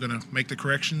film, we're going to make the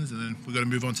corrections, and then we're going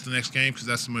to move on to the next game because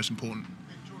that's the most important.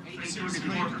 Is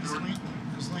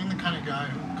Lane the kind of guy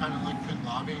who kind of been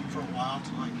lobbying for a while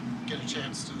to get a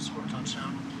chance to score a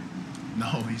touchdown?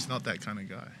 No, he's not that kind of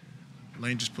guy.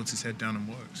 Lane just puts his head down and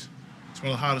works. He's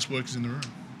one of the hardest workers in the room.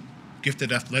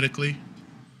 Gifted athletically,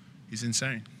 he's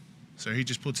insane. So he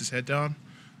just puts his head down,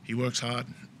 he works hard.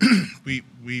 We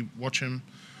watch him,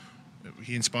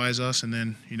 he inspires us, and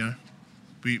then,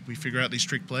 we figure out these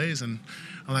trick plays, and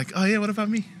I'm like, oh yeah, what about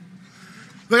me?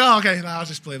 Like, oh, okay, I'll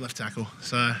just play left tackle.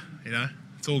 So,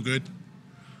 it's all good.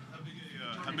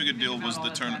 How big a deal was the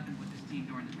turn?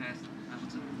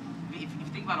 If you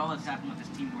think about all that's happened with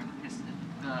this team during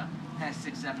the past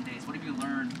 6-7 days, what have you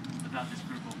learned about this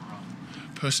group overall?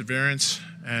 Perseverance,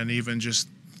 and even just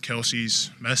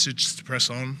Kelsey's message to press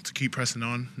on, to keep pressing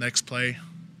on, next play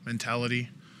mentality.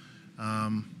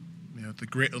 The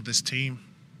grit of this team,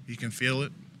 you can feel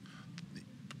it.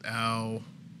 Our,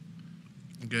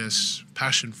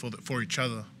 passion for each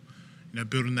other.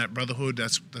 Building that brotherhood,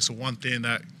 that's the one thing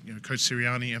that Coach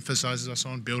Sirianni emphasizes us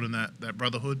on, building that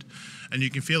brotherhood. And you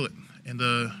can feel it in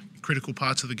the critical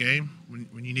parts of the game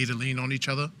when you need to lean on each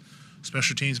other.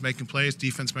 Special teams making plays,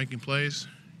 defense making plays.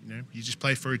 You just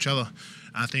play for each other.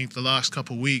 I think the last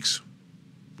couple of weeks,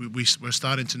 we're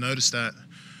starting to notice that,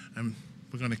 and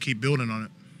we're going to keep building on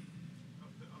it.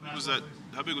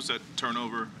 How big was that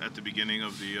turnover at the beginning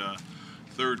of the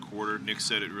third quarter? Nick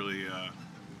said it really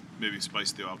maybe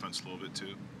spiced the offense a little bit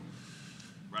too.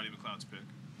 Rodney McLeod's pick.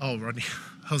 Oh, Rodney.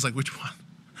 I was like, which one?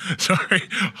 Sorry.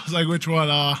 I was like, which one?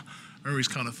 Memory's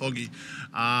kind of foggy.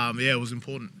 Yeah, it was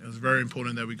important. It was very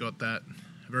important that we got that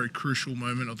very crucial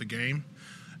moment of the game,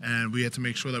 and we had to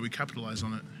make sure that we capitalize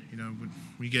on it. When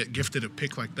we get gifted a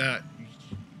pick like that, you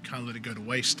can't let it go to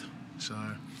waste. So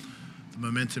the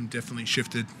momentum definitely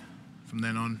shifted from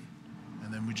then on,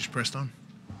 and then we just pressed on.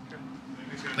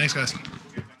 Thanks, guys.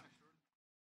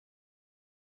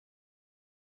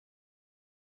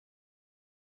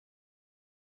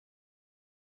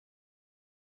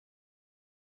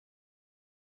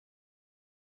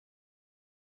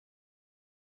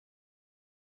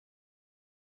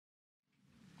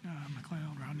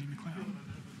 Rodney McLeod.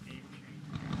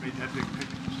 Made that big pick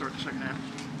to start the second half.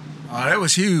 That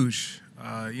was huge.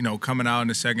 Coming out in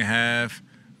the second half,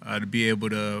 to be able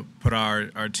to put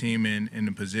our team in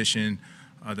the position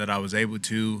that I was able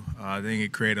to, I think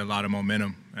it created a lot of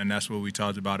momentum, and that's what we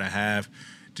talked about at half.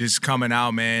 Just coming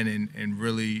out, man, and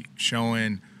really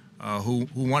showing who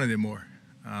wanted it more.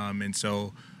 And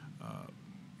so,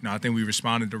 I think we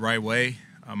responded the right way.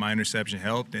 My interception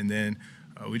helped, and then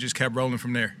we just kept rolling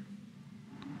from there.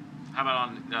 How about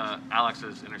on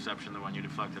Alex's interception, the one you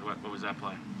deflected? What was that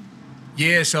play?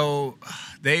 Yeah, so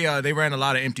they ran a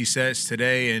lot of empty sets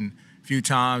today, and a few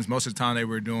times, most of the time they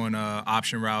were doing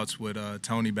option routes with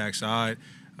Tony backside.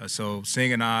 So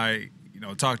Singh and I,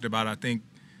 talked about, I think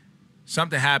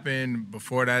something happened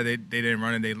before that. They didn't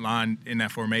run it. They lined in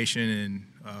that formation, and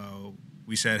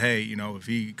we said, hey, if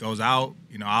he goes out,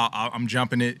 I'm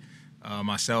jumping it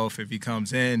myself. If he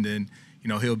comes in, then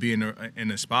he'll be in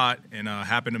the spot, and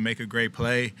happened to make a great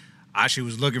play. I actually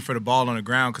was looking for the ball on the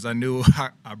ground because I knew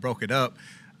I broke it up.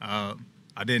 I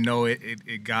didn't know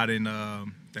it got in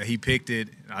that he picked it.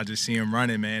 I just see him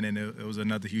running, man, and it was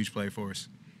another huge play for us.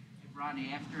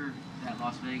 Rodney, after that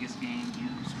Las Vegas game, you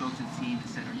spoke to the team and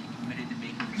said, are you committed to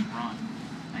making the this run.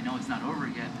 I know it's not over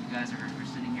yet, but you guys are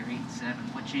sitting here 8-7.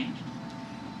 What changed?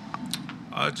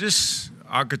 Just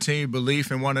our continued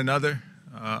belief in one another,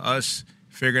 us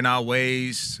figuring out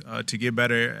ways to get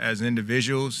better as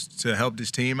individuals to help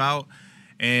this team out.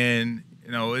 And,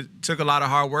 it took a lot of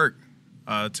hard work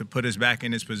to put us back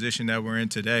in this position that we're in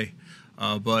today.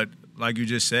 But like you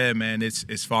just said, man,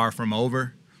 it's far from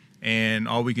over. And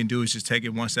all we can do is just take it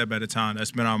one step at a time.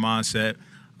 That's been our mindset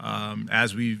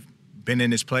as we've been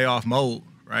in this playoff mode,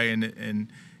 right?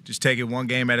 And just take it one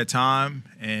game at a time.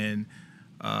 And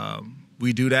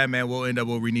we do that, man, we'll end up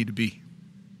where we need to be.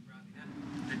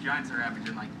 The Giants are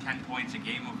averaging like 10 points a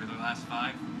game over the last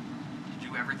 5. Did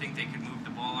you ever think they could move the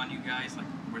ball on you guys? Like,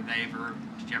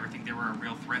 did you ever think they were a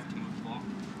real threat to move the ball?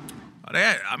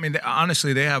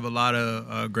 Honestly, they have a lot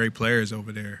of great players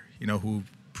over there, who've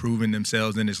proven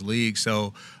themselves in this league.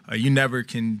 So you never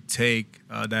can take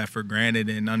that for granted,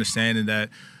 and understanding that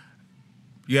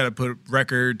you got to put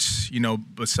records,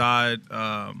 beside,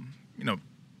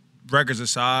 records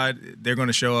aside, they're going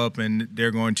to show up and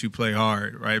they're going to play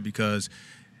hard, right? Because,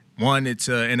 one, it's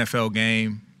an NFL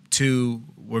game. 2,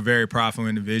 we're very powerful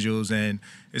individuals, and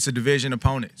it's a division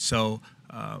opponent. So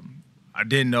I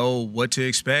didn't know what to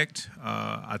expect.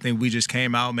 I think we just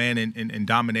came out, man, and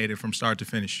dominated from start to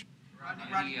finish.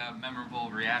 Any memorable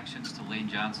reactions to Lane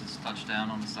Johnson's touchdown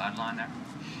on the sideline there?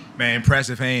 Man,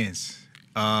 impressive hands.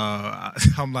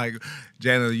 I'm like,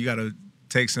 Jalen, you got to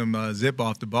take some zip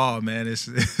off the ball, man.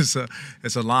 It's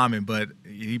a lineman, but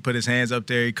he put his hands up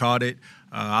there. He caught it.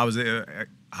 I was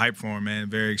hyped for him, man.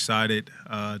 Very excited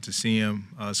to see him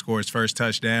score his first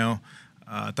touchdown.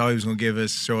 I thought he was going to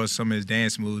show us some of his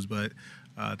dance moves, but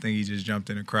I think he just jumped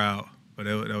in the crowd. But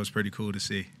that was pretty cool to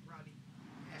see. Robbie,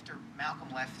 after Malcolm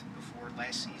left before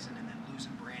last season and then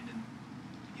losing Brandon,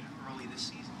 early this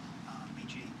season,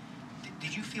 BG,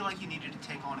 did you feel like you needed to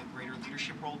take on a greater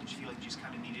leadership role? Did you feel like you just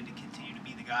kind of needed to continue to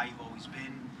be the guy you've always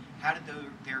been? How did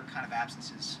their kind of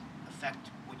absences affect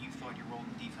what you thought your role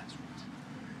in the defense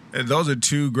was? Those are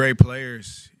 2 great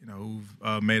players,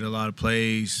 who've made a lot of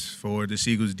plays for the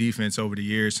Eagles defense over the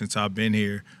years since I've been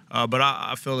here. But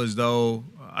I feel as though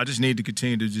I just need to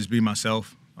continue to just be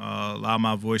myself, allow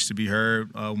my voice to be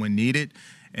heard when needed.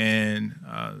 And,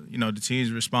 the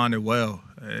team's responded well.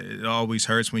 It always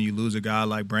hurts when you lose a guy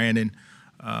like Brandon,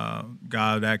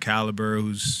 guy of that caliber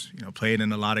who's, played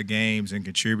in a lot of games and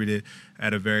contributed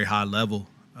at a very high level.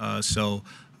 So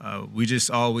we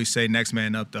just always say next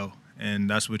man up, though. And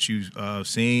that's what you've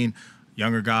seen.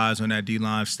 Younger guys on that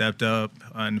D-line stepped up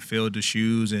and filled the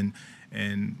shoes, and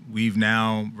we've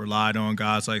now relied on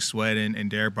guys like Sweat and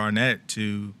Derek Barnett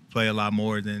to play a lot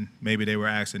more than maybe they were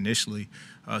asked initially.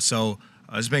 So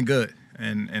it's been good,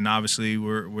 and obviously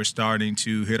we're starting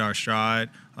to hit our stride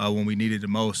when we need it the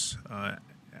most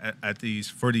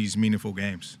for these meaningful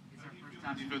games.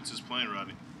 Defense is playing,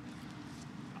 Robbie.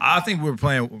 I think we're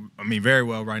playing, very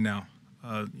well right now.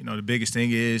 The biggest thing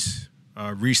is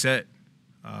reset.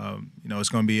 It's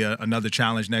going to be another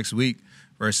challenge next week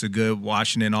versus a good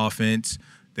Washington offense.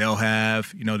 They'll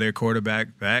have, their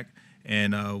quarterback back,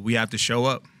 and we have to show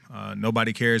up.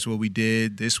 Nobody cares what we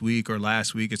did this week or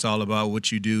last week. It's all about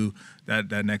what you do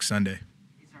that next Sunday.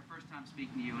 It's our first time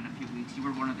speaking to you in a few weeks. You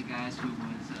were one of the guys who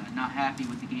was not happy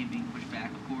with the game being pushed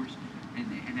back, of course,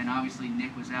 and then obviously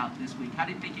Nick was out this week. How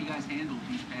do you think you guys handled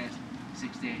these past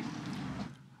 6 days?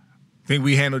 I think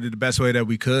we handled it the best way that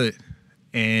we could.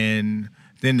 And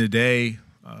at the end of the day,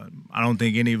 I don't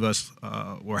think any of us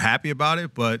were happy about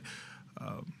it, but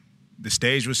the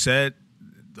stage was set.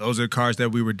 Those are the cards that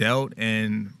we were dealt,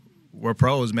 and we're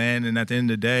pros, man. And at the end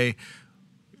of the day,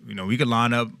 we can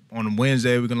line up on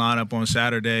Wednesday, we can line up on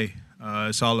Saturday.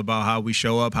 It's all about how we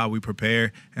show up, how we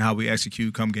prepare, and how we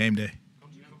execute come game day.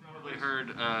 You've probably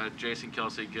heard Jason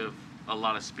Kelce give a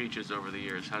lot of speeches over the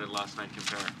years. How did last night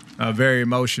compare? Very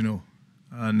emotional,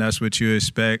 and that's what you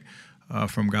expect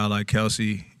from a guy like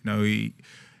Kelce.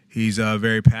 He's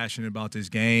very passionate about this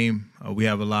game. We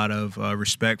have a lot of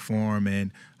respect for him,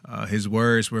 and his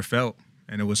words were felt,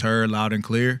 and it was heard loud and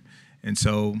clear. And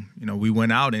so, we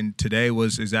went out, and today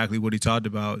was exactly what he talked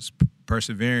about: it's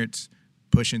perseverance,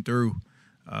 pushing through.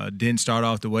 Didn't start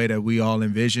off the way that we all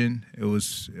envisioned. It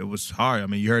was hard.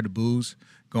 You heard the boos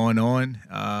going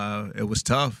on. It was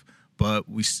tough, but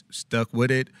we stuck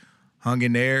with it, hung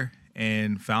in there,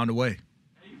 and found a way.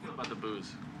 How do you feel about the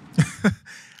boos?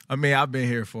 I've been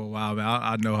here for a while, man.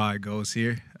 I know how it goes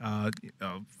here.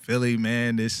 Philly,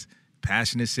 man, this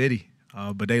passionate city,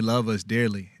 but they love us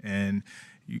dearly, and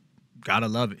you gotta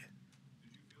love it. Did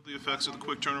you feel the effects of the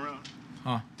quick turnaround?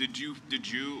 Did you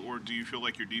or do you feel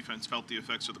like your defense felt the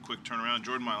effects of the quick turnaround?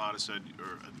 Jordan Mailata said,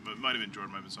 or it might have been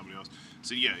Jordan, might have been somebody else,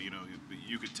 said, yeah,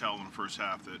 you could tell in the first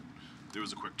half that there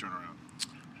was a quick turnaround.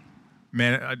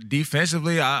 Man,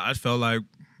 defensively, I felt like,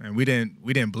 man, we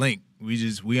didn't blink.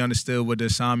 We understood what the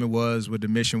assignment was, what the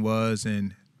mission was,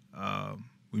 and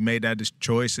we made that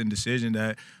choice and decision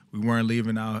that we weren't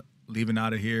leaving out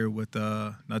of here with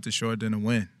nothing short than a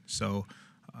win. So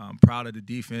I'm proud of the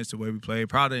defense, the way we played,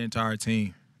 proud of the entire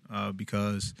team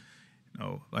because,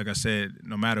 like I said,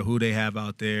 no matter who they have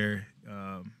out there,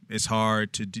 it's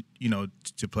hard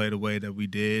to play the way that we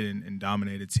did and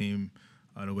dominate a team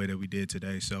the way that we did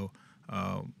today. So,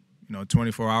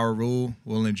 24-hour rule,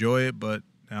 we'll enjoy it, but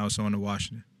now it's on to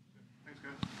Washington.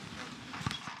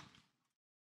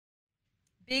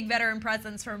 Big veteran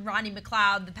presence from Rodney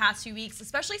McLeod the past few weeks,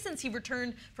 especially since he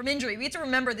returned from injury. We have to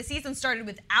remember the season started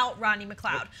without Rodney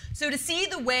McLeod. Yep. So to see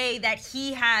the way that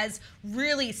he has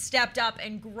really stepped up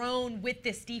and grown with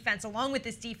this defense, along with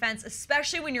this defense,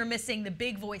 especially when you're missing the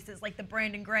big voices like the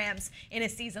Brandon Grahams in a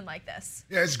season like this.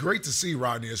 Yeah, it's great to see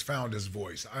Rodney has found his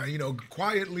voice.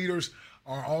 Quiet leaders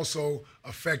are also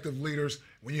effective leaders.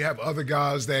 When you have other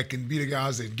guys that can be the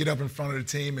guys that get up in front of the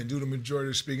team and do the majority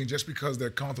of the speaking just because they're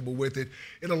comfortable with it,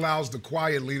 it allows the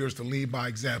quiet leaders to lead by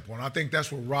example. And I think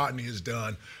that's what Rodney has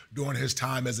done during his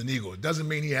time as an Eagle. It doesn't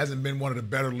mean he hasn't been one of the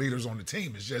better leaders on the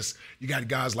team. It's just you got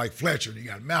guys like Fletcher, you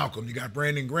got Malcolm, you got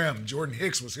Brandon Graham, Jordan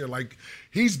Hicks was here. Like,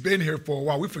 he's been here for a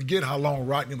while. We forget how long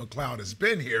Rodney McLeod has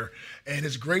been here, and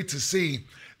it's great to see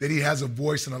that he has a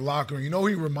voice in the locker room.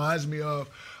 He reminds me of?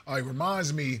 He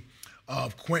reminds me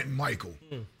of Quentin Michael,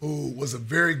 who was a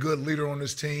very good leader on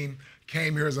this team,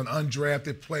 came here as an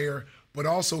undrafted player, but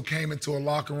also came into a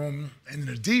locker room and in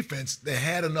the defense that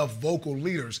had enough vocal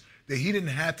leaders that he didn't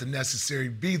have to necessarily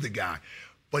be the guy,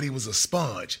 but he was a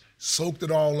sponge, soaked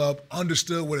it all up,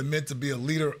 understood what it meant to be a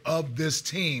leader of this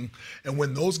team. And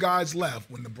when those guys left,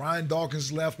 when the Brian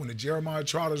Dawkins left, when the Jeremiah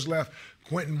Trotters left,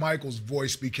 Quentin Michael's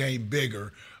voice became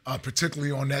bigger,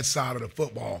 particularly on that side of the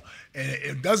football. And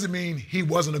it doesn't mean he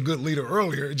wasn't a good leader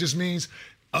earlier. It just means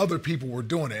other people were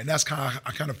doing it. And that's I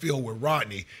kind of feel with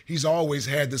Rodney. He's always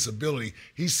had this ability.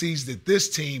 He sees that this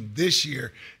team this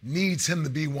year needs him to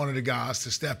be one of the guys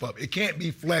to step up. It can't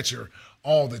be Fletcher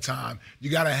all the time.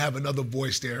 You got to have another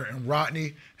voice there. And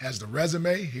Rodney has the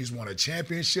resume. He's won a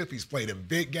championship. He's played in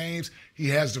big games. He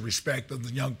has the respect of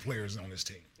the young players on his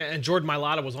team. And Jordan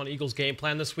Mailata was on Eagles Game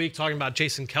Plan this week talking about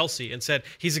Jason Kelce and said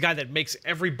he's a guy that makes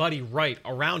everybody right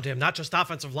around him, not just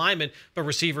offensive linemen, but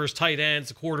receivers, tight ends,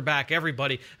 the quarterback,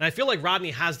 everybody. And I feel like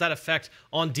Rodney has that effect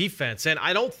on defense. And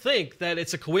I don't think that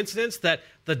it's a coincidence that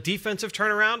the defensive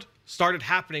turnaround started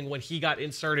happening when he got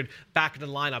inserted back into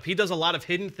the lineup. He does a lot of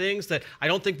hidden things that I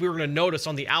don't think we were going to notice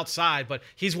on the outside, but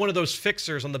he's one of those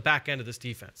fixers on the back end of this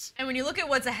defense. And when you look at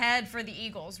what's ahead for the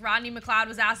Eagles, Rodney McLeod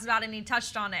was asked about it and he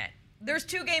touched on it. There's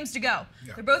 2 games to go.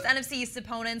 Yeah. They're both NFC East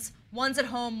opponents. One's at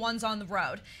home, one's on the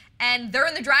road. And they're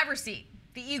in the driver's seat.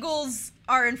 The Eagles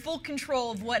are in full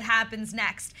control of what happens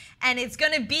next. And it's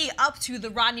going to be up to the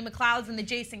Rodney McLeods and the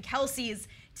Jason Kelces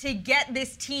to get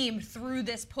this team through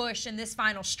this push and this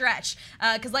final stretch.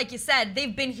 Because like you said,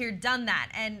 they've been here, done that.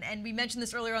 And we mentioned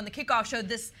this earlier on the kickoff show.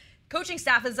 This coaching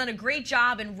staff has done a great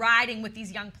job in riding with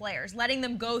these young players, letting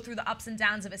them go through the ups and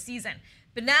downs of a season.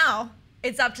 But now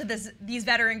it's up to these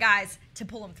veteran guys to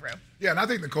pull them through. Yeah, and I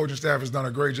think the coaching staff has done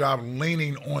a great job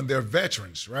leaning on their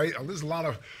veterans, right? There's a lot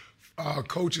of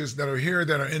coaches that are here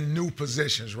that are in new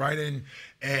positions, right?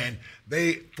 And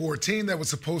they, for a team that was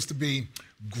supposed to be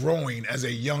growing as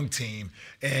a young team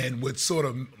and with sort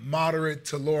of moderate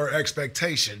to lower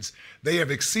expectations, they have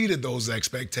exceeded those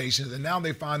expectations, and now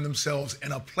they find themselves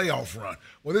in a playoff run.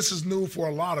 Well, this is new for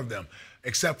a lot of them,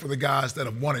 except for the guys that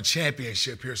have won a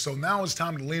championship here. So now it's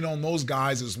time to lean on those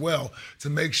guys as well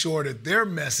to make sure that their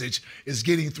message is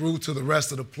getting through to the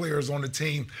rest of the players on the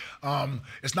team.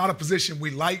 It's not a position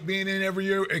we like being in every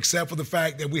year, except for the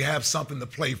fact that we have something to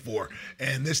play for.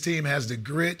 And this team has the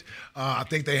grit. I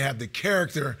think they have the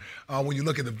character when you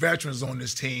look at the veterans on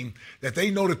this team, that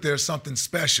they know that there's something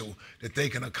special that they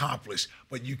can accomplish.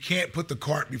 But you can't put the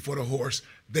cart before the horse.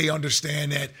 They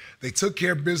understand that. They took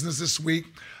care of business this week.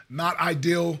 Not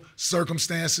ideal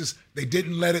circumstances. They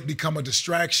didn't let it become a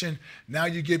distraction. Now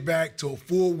you get back to a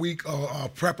full week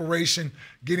of preparation,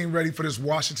 getting ready for this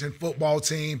Washington football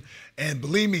team. And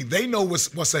believe me, they know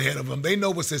what's ahead of them. They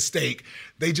know what's at stake.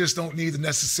 They just don't need to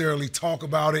necessarily talk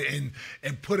about it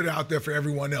and put it out there for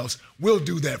everyone else. We'll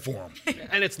do that for them.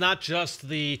 And it's not just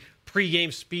the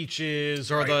pregame speeches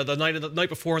or the night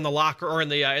before in the locker or in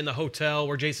the hotel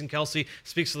where Jason Kelce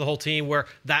speaks to the whole team, where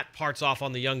that part's off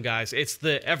on the young guys. It's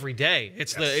the everyday.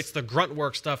 It's the grunt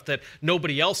work stuff that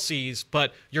nobody else sees,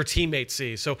 but your teammates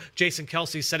see. So Jason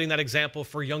Kelce setting that example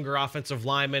for younger offensive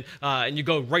linemen, and you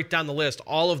go right down the list.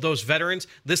 All of those veterans,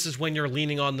 this is when you're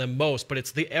leaning on them most, but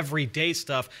it's the everyday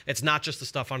stuff. It's not just the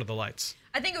stuff under the lights.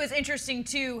 I think it was interesting,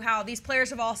 too, how these players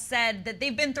have all said that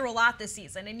they've been through a lot this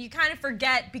season, and you kind of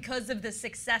forget because of the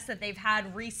success that they've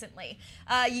had recently.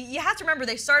 You have to remember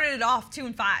they started it off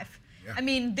 2-5. Yeah. I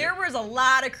mean, there was a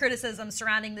lot of criticism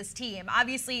surrounding this team.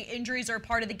 Obviously, injuries are a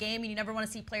part of the game, and you never want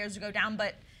to see players go down,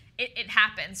 but it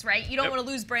happens, right? You don't want to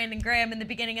lose Brandon Graham in the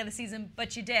beginning of the season,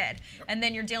 but you did. And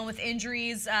then you're dealing with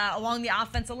injuries along the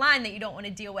offensive line that you don't want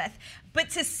to deal with. But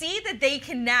to see that they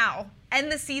can now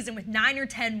end the season with 9 or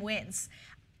 10 wins,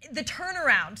 the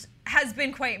turnaround has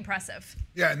been quite impressive.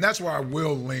 Yeah, and that's why I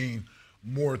will lean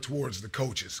more towards the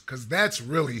coaches, because that's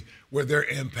really where their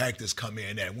impact has come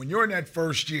in at. When you're in that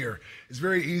first year, it's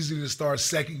very easy to start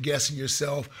second-guessing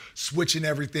yourself, switching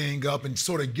everything up, and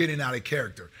sort of getting out of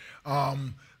character.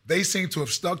 They seem to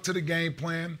have stuck to the game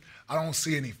plan. I don't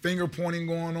see any finger-pointing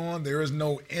going on. There is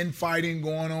no infighting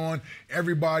going on.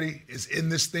 Everybody is in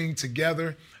this thing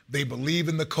together. They believe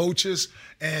in the coaches,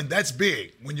 and that's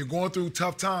big. When you're going through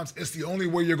tough times, it's the only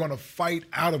way you're going to fight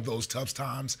out of those tough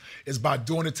times is by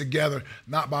doing it together,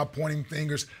 not by pointing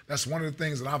fingers. That's one of the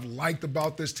things that I've liked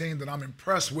about this team, that I'm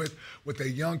impressed with a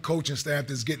young coaching staff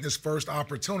that's getting this first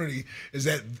opportunity, is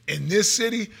that in this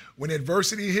city, when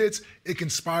adversity hits, it can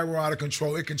spiral out of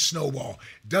control. It can snowball.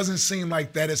 It doesn't seem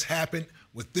like that has happened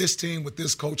with this team, with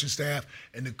this coaching staff,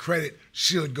 and the credit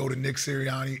should go to Nick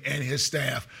Sirianni and his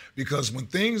staff, because when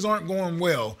things aren't going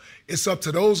well, it's up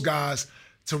to those guys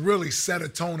to really set a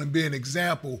tone and be an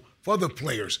example for the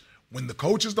players. When the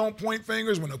coaches don't point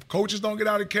fingers, when the coaches don't get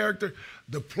out of character,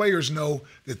 the players know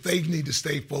that they need to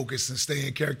stay focused and stay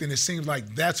in character. And it seems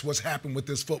like that's what's happened with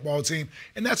this football team.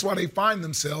 And that's why they find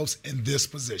themselves in this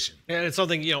position. And it's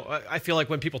something, I feel like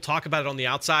when people talk about it on the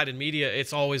outside in media,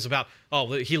 it's always about,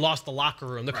 oh, he lost the locker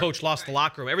room. The coach lost the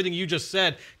locker room. Everything you just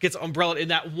said gets umbrellaed in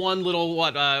that one little,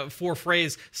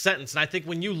 4-phrase sentence. And I think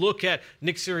when you look at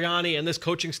Nick Sirianni and this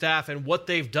coaching staff and what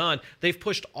they've done, they've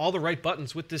pushed all the right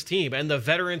buttons with this team. And the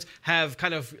veterans have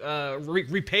kind of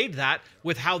repaid that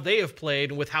with how they have played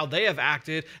and with how they have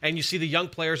acted. And you see the young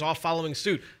players all following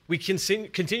suit. We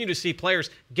continue to see players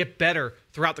get better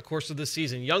throughout the course of this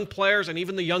season. Young players and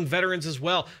even the young veterans as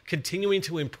well, continuing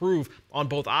to improve on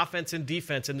both offense and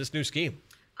defense in this new scheme.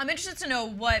 I'm interested to know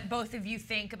what both of you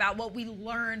think about what we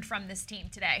learned from this team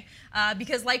today.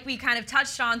 Because like we kind of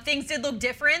touched on, things did look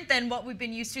different than what we've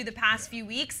been used to the past few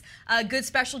weeks. Good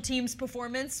special teams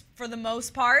performance for the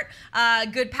most part.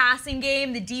 Good passing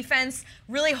game. The defense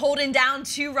really holding down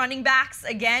 2 running backs,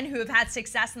 again, who have had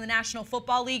success in the National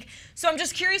Football League. So I'm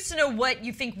just curious to know what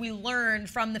you think we learned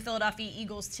from the Philadelphia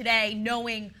Eagles today,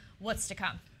 knowing what's to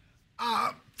come.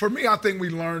 For me, I think we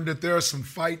learned that there's some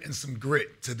fight and some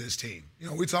grit to this team.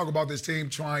 We talk about this team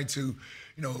trying to,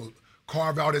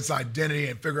 carve out its identity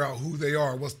and figure out who they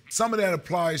are. Well, some of that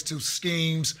applies to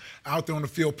schemes out there on the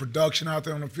field, production out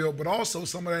there on the field, but also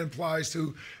some of that applies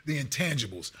to the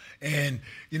intangibles. And,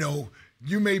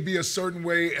 you may be a certain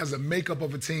way as a makeup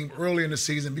of a team early in the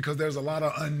season because there's a lot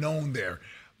of unknown there.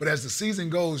 But as the season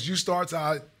goes, you start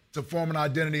to form an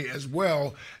identity as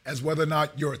well as whether or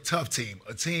not you're a tough team,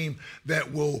 a team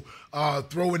that will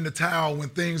throw in the towel when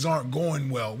things aren't going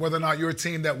well, whether or not you're a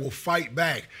team that will fight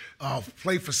back,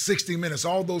 play for 60 minutes,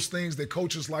 all those things that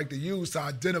coaches like to use to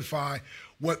identify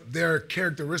what their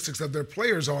characteristics of their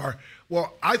players are.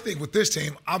 Well, I think with this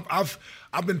team, I've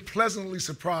been pleasantly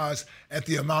surprised at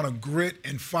the amount of grit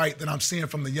and fight that I'm seeing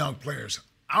from the young players.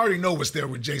 I already know what's there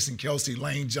with Jason Kelce,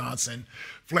 Lane Johnson,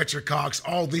 Fletcher Cox,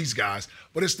 all these guys.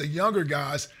 But it's the younger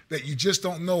guys that you just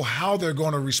don't know how they're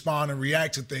going to respond and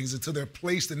react to things until they're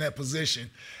placed in that position.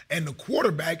 And the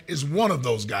quarterback is one of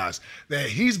those guys that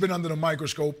he's been under the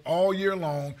microscope all year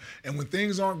long. And when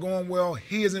things aren't going well,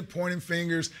 he isn't pointing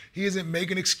fingers. He isn't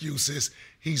making excuses.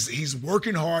 He's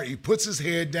working hard. He puts his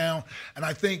head down. And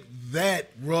I think that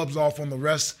rubs off on the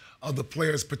rest of the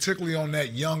players, particularly on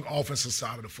that young offensive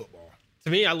side of the football. To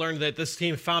me, I learned that this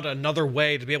team found another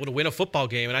way to be able to win a football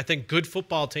game. And I think good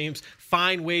football teams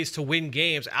find ways to win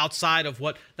games outside of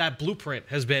what that blueprint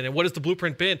has been. And what has the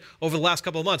blueprint been over the last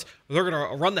couple of months? They're going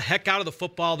to run the heck out of the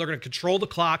football. They're going to control the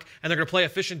clock, and they're going to play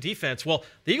efficient defense. Well,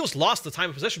 the Eagles lost the time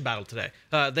of possession battle today.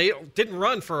 They didn't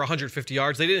run for 150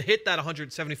 yards. They didn't hit that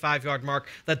 175-yard mark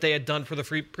that they had done for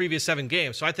the previous 7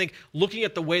 games. So I think looking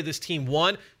at the way this team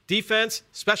won, defense,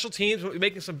 special teams,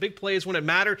 making some big plays when it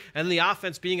mattered, and the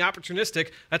offense being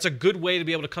opportunistic. That's a good way to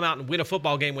be able to come out and win a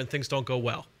football game when things don't go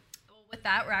well. With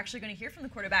that, we're actually going to hear from the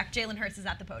quarterback. Jalen Hurts is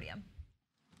at the podium.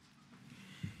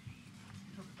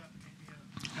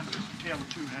 Tale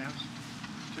of two halves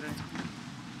today.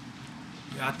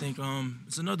 Yeah, I think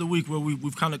it's another week where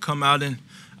we've kind of come out and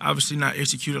obviously not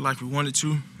executed like we wanted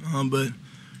to, but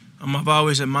I've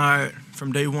always admired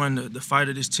from day one the fight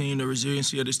of this team, the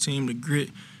resiliency of this team, the grit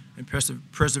and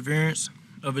perseverance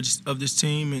of this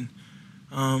team.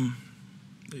 And,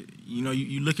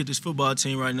 you look at this football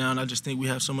team right now, and I just think we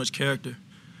have so much character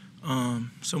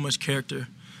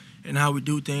in how we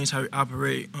do things, how we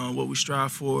operate, what we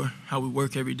strive for, how we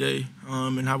work every day,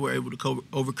 and how we're able to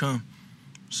overcome.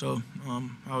 So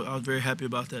I was very happy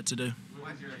about that today.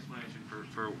 What's your explanation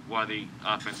for why the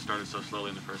offense started so slowly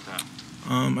in the first half?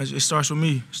 It starts with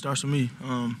me.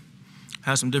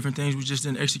 Had some different things we just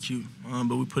didn't execute,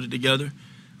 but we put it together,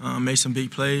 made some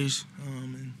big plays,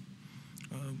 and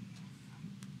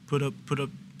put up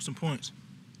some points.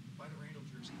 Why the Randall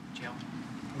jersey, Jalen?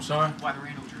 I'm sorry? Why the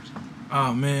Randall jersey?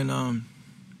 Oh man,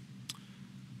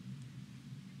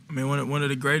 one of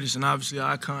the greatest, and obviously an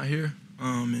icon here.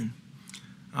 And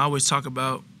I always talk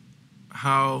about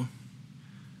how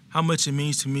much it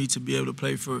means to me to be able to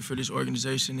play for this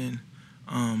organization,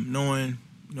 and knowing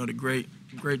the great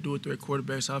dual-threat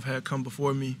quarterbacks I've had come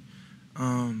before me,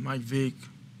 Mike Vick,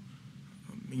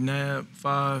 McNabb,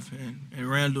 Five, and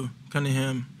Randall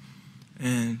Cunningham,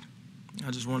 and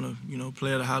I just want to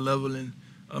play at a high level and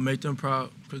make them proud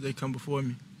because they come before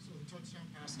me. So the touchdown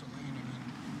pass to Lane,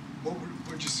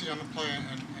 what did you see on the play,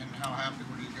 and how happy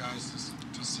were you guys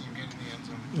to see him get in the end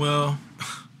zone? Well,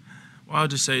 I'll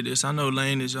just say this. I know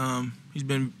Lane is he's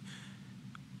been.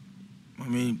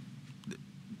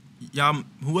 Y'all,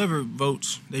 whoever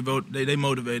votes, they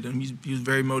motivate him. He was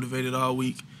very motivated all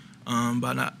week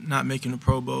by not making the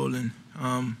Pro Bowl, and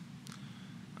I'm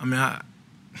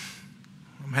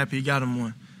happy he got him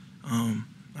one.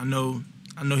 I know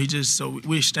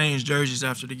we exchanged jerseys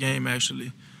after the game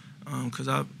actually, because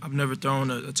I've never thrown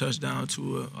a touchdown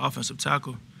to an offensive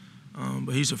tackle,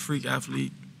 but he's a freak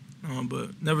athlete,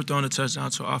 but never thrown a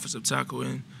touchdown to an offensive tackle,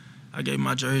 and I gave him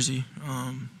my jersey,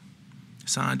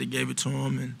 signed it, gave it to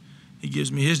him, and he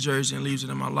gives me his jersey and leaves it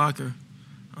in my locker,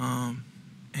 and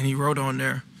he wrote on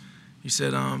there, he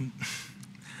said,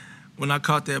 when I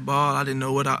caught that ball, I didn't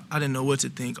know what to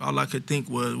think. All I could think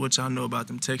was what y'all know about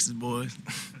them Texas boys.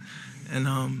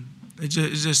 And it's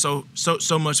just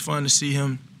so much fun to see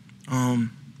him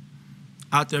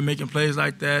out there making plays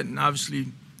like that, and obviously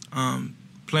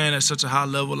playing at such a high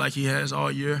level like he has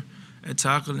all year at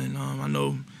tackle. And I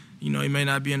know, he may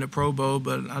not be in the Pro Bowl,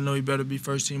 but I know he better be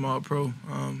first-team All-Pro,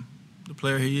 the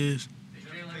player he is. Did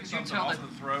you take something off the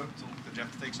throw? Did you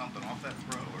have to take something off that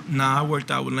throw? Or? Nah, I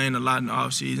worked out with Lane a lot in the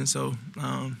offseason, so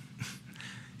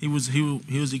he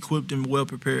was equipped and well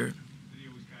prepared. Did he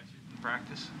always catch it in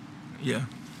practice? Yeah.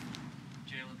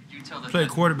 Jalen, could you tell that Played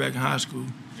quarterback in high school.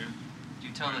 Yeah. Could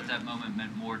you tell that moment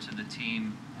meant more to the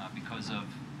team because of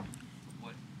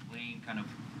what Lane kind of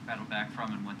battled back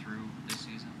from and went through this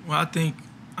season? Well, I think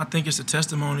it's a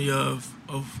testimony of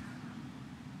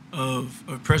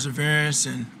perseverance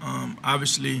and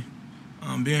obviously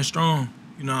being strong.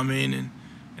 You know what I mean?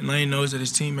 And Lane knows that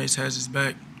his teammates has his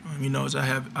back. He knows I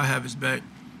have his back,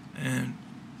 and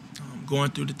going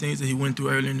through the things that he went through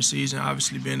earlier in the season,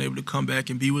 obviously being able to come back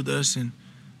and be with us and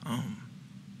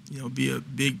be a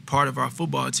big part of our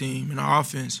football team and our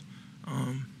offense.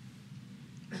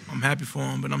 I'm happy for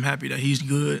him, but I'm happy that he's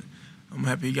good. I'm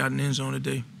happy he got an end zone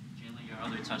today. Jalen, your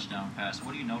other touchdown pass,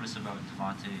 what do you notice about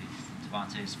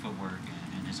Devontae's footwork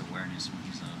and his awareness when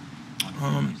he's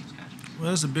on these catches? Well,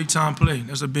 that's a big-time play.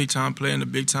 That's a big-time play and a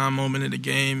big-time moment in the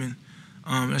game.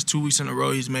 And that's 2 weeks in a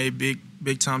row he's made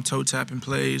big-time toe-tapping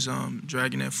plays,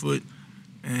 dragging that foot.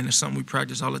 And it's something we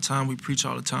practice all the time. We preach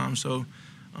all the time. So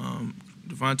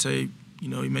Devontae, he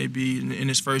may be in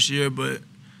his first year, but,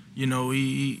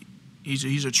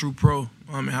 he's a true pro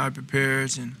and how he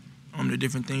prepares and the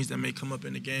different things that may come up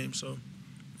in the game. So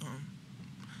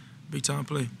big-time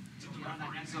play.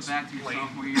 Let's go back to your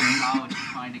sophomore year in college and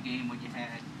find a game when you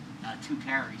had 2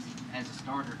 carries as a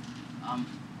starter.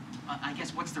 I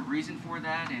guess what's the reason for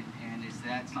that, and is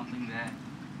that something that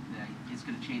is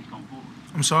going to change going forward?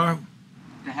 I'm sorry?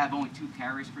 To have only 2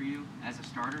 carries for you as a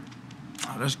starter?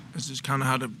 That's just kind of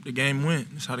how the game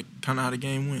went. That's kind of how the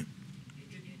game went.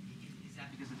 Is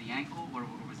that because of the ankle, or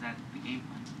was that the game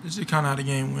plan? This is kind of how the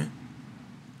game went.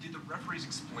 Did the referees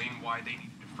explain why they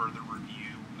needed to further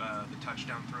review the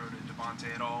touchdown throw to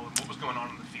Devontae at all, and what was going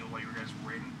on the field while you guys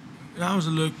were waiting? I was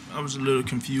a little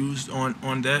confused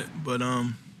on that, but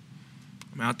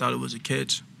I mean, I thought it was a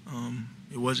catch.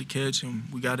 It was a catch, and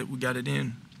we got it in.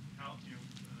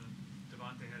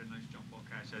 Devontae had a nice jump ball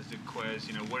catch, as did Quez.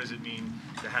 You know, what does it mean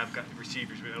to have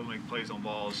receivers be able to make plays on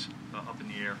balls up in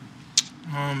the air?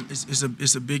 It's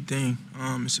a big thing.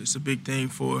 It's a big thing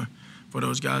for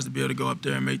those guys to be able to go up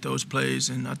there and make those plays.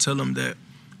 And I tell them that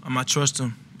I trust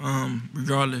them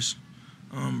regardless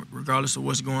of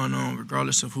what's going on,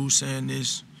 regardless of who's saying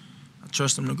this. I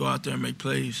trust them to go out there and make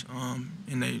plays,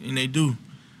 and they do.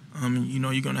 You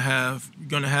know, you're gonna have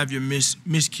your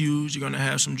miscues. You're gonna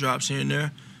have some drops here and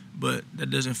there, but that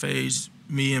doesn't faze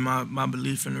me and my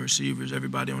belief in the receivers,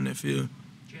 everybody on that field.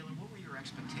 Jalen, what were your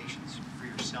expectations for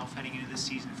yourself heading into this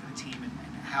season for the team, and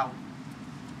how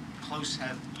close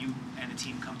have you and the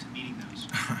team come to meeting those?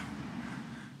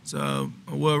 It's a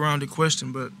well-rounded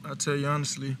question, but I'll tell you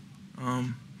honestly,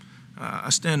 I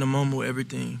stay in the moment with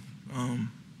everything.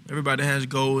 Everybody has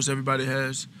goals. Everybody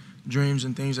has dreams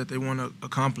and things that they want to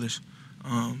accomplish.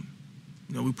 You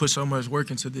know, we put so much work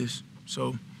into this.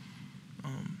 So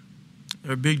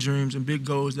there are big dreams and big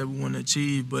goals that we want to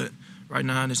achieve, but right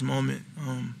now in this moment,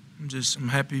 I'm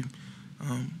happy,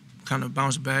 kind of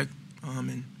bounced back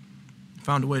and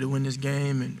found a way to win this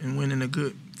game and win in a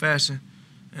good fashion.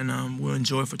 And we'll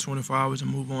enjoy it for 24 hours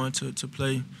and move on to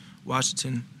play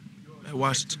Washington at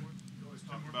Washington. You always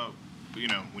talk about, you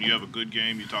know, when you have a good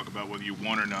game, you talk about whether you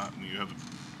won or not. When you have a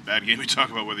bad game, you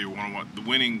talk about whether you won or not. The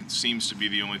winning seems to be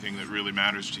the only thing that really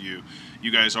matters to you.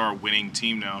 You guys are a winning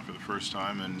team now for the first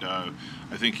time, and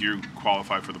I think you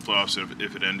qualify for the playoffs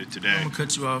if it ended today. I'm gonna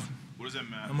cut you off. What does that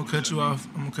matter? I'm gonna cut you off.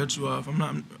 I'm gonna cut you off. I'm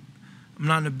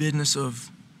not in the business of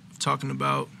talking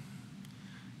about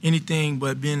anything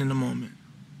but being in the moment.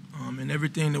 And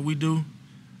everything that we do,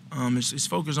 it's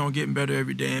focused on getting better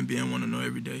every day and being 1-0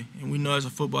 every day. And we know as a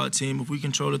football team, if we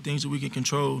control the things that we can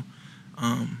control,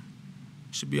 it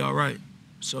should be all right.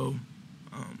 So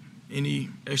any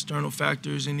external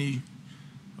factors, any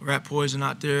rat poison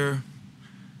out there,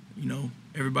 you know,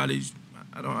 everybody's,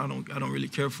 I don't really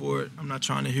care for it. I'm not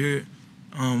trying to hear it.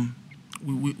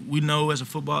 We know as a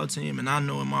football team, and I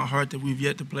know in my heart that we've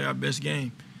yet to play our best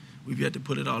game. We've yet to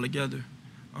put it all together.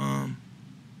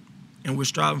 And we're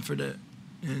striving for that.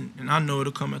 And I know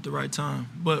it'll come at the right time,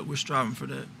 but we're striving for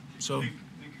that. So. I think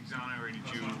exonerated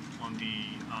you on the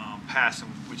pass in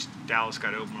which Dallas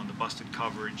got open on the busted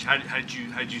coverage. How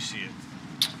did you see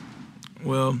it?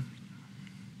 Well,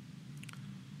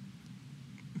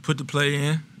 put the play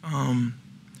in, and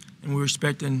we're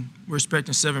expecting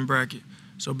 7 bracket.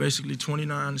 So basically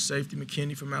 29, the safety,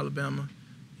 McKinney from Alabama,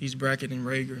 he's bracketing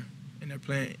Rager, and they're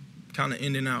playing kind of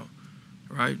in and out,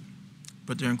 right?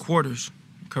 But they're in quarters,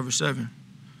 cover 7.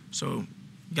 So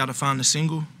you got to find a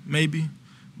single, maybe.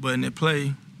 But in that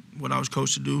play, what I was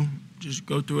coached to do, just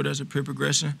go through it as a pure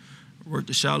progression, work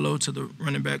the shallow to the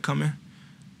running back coming,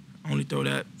 only throw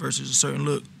that versus a certain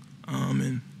look.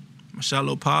 And my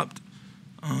shallow popped,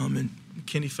 and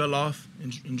McKinney fell off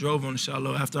and drove on the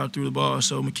shallow after I threw the ball.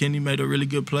 So McKinney made a really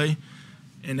good play,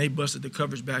 and they busted the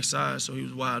coverage backside, so he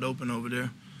was wide open over there.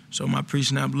 So my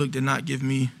pre-snap look did not give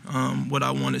me what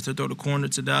I wanted to throw the corner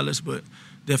to Dallas, but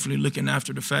definitely looking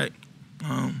after the fact.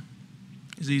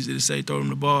 It's easy to say throw them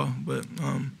the ball, but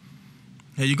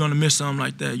hey, you're going to miss something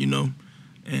like that, you know.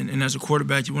 And as a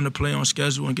quarterback, you want to play on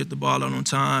schedule and get the ball out on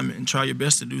time and try your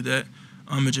best to do that.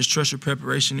 And just trust your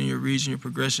preparation and your reads and your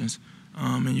progressions.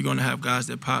 And you're going to have guys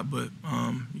that pop, but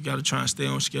you got to try and stay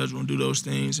on schedule and do those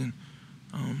things, and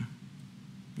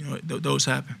you know those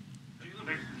happen.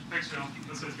 Thanks, John.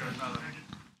 That's it, guys.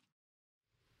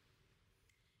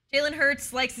 Jalen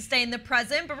Hurts likes to stay in the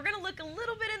present, but we're going to look a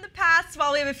little bit in the past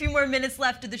while we have a few more minutes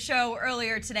left of the show.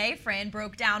 Earlier today, Fran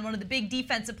broke down one of the big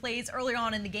defensive plays earlier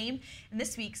on in the game in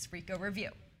this week's Rico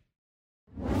Review.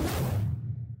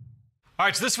 All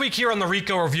right, so this week here on the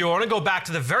Rico Review, I want to go back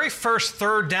to the very first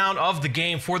third down of the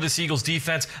game for this Eagles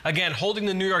defense. Again, holding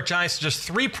the New York Giants to just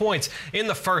 3 points in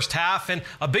the first half, and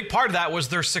a big part of that was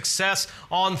their success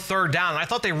on third down. And I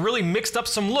thought they really mixed up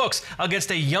some looks against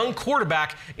a young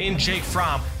quarterback in Jake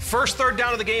Fromm. First third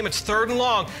down of the game, it's 3rd and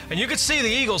long, and you can see the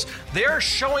Eagles, they're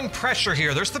showing pressure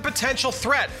here. There's the potential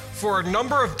threat for a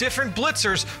number of different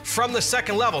blitzers from the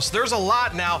second level. So there's a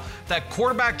lot now that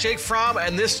quarterback Jake Fromm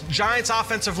and this Giants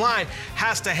offensive line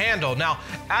has to handle. Now,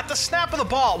 at the snap of the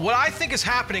ball, what I think is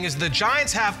happening is the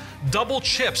Giants have double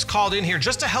chips called in here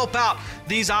just to help out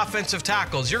these offensive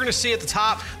tackles. You're going to see at the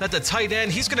top that the tight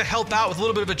end, he's going to help out with a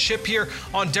little bit of a chip here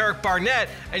on Derek Barnett,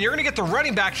 and you're going to get the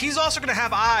running back. He's also going to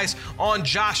have eyes on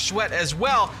Josh Sweat as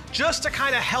well, just to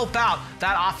kind of help out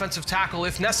that offensive tackle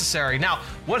if necessary. Now,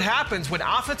 what happens when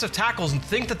offensive tackles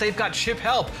think that they've got chip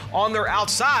help on their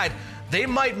outside? they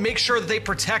might make sure that they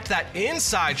protect that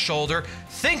inside shoulder,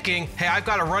 thinking, hey, I've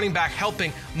got a running back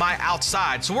helping my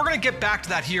outside. So we're going to get back to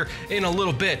that here in a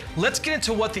little bit. Let's get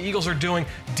into what the Eagles are doing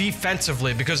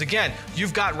defensively, because again,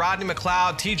 you've got Rodney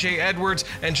McLeod, TJ Edwards,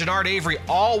 and Jannard Avery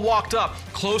all walked up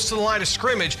close to the line of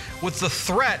scrimmage with the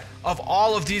threat of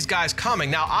all of these guys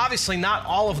coming. Now, obviously, not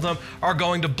all of them are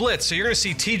going to blitz. So you're going to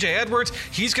see TJ Edwards,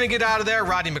 he's going to get out of there.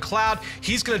 Rodney McLeod,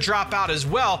 he's going to drop out as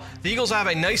well. The Eagles have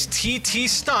a nice TT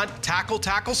stunt, tackle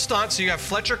stunt. So you have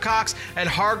Fletcher Cox and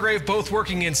Hargrave both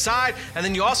working inside. And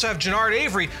then you also have Jannard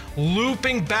Avery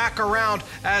looping back around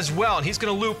as well. And he's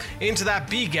going to loop into that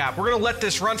B gap. We're going to let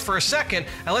this run for a second,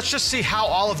 and let's just see how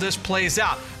all of this plays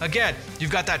out. Again,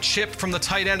 you've got that chip from the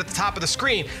tight end at the top of the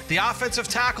screen. The offensive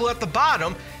tackle at the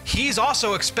bottom, he's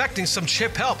also expecting some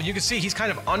chip help, and you can see he's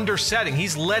kind of undersetting.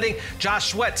 He's letting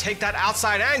Josh Sweat take that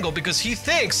outside angle because he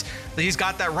thinks that he's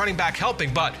got that running back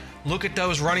helping, but look at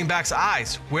those running backs'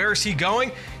 eyes. Where is he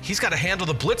going? He's got to handle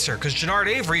the blitzer because Jannard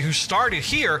Avery, who started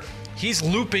here, he's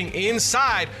looping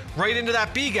inside right into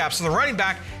that B gap. So the running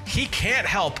back, he can't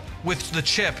help with the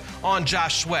chip on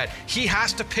Josh Sweat. He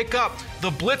has to pick up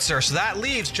the blitzer. So that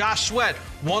leaves Josh Sweat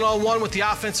one-on-one with the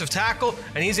offensive tackle,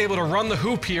 and he's able to run the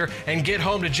hoop here and get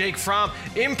home to Jake Fromm.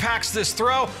 Impacts this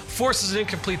throw, forces an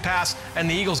incomplete pass, and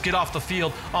the Eagles get off the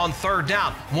field on third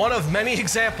down. One of many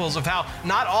examples of how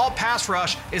not all pass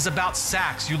rush is about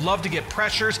sacks. You love to get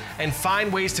pressures and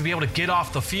find ways to be able to get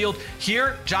off the field.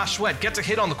 Here, Josh Sweat gets a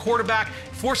hit on the quarterback,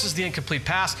 forces the incomplete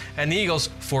pass, and the Eagles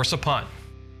force a punt.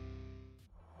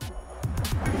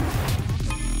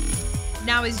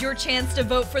 Now is your chance to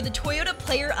vote for the Toyota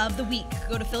Player of the Week.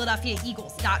 Go to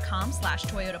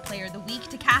PhiladelphiaEagles.com/Toyota Player of the Week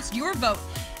to cast your vote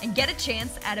and get a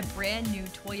chance at a brand new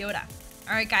Toyota.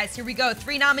 All right, guys, here we go.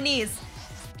 3 nominees.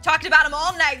 We talked about them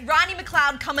all night. Rodney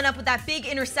McLeod coming up with that big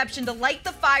interception to light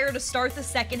the fire to start the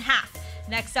second half.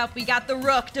 Next up, we got the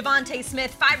Rook, Devontae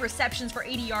Smith, 5 receptions for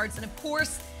 80 yards, and of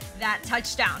course, that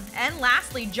touchdown. And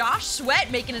lastly, Josh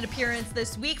Sweat making an appearance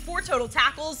this week, 4 total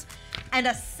tackles and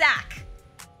a sack.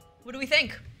 What do we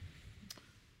think?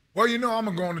 Well, I'm going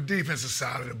to go on the defensive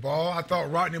side of the ball. I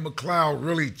thought Rodney McLeod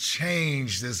really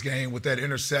changed this game with that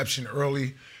interception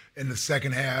early in the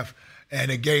second half, and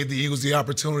it gave the Eagles the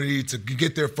opportunity to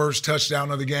get their first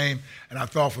touchdown of the game, and I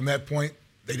thought from that point,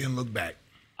 they didn't look back.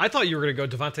 I thought you were going to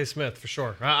go Devontae Smith for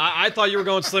sure. I thought you were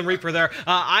going Slim Reaper there.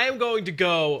 I am going to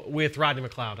go with Rodney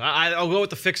McLeod. I'll go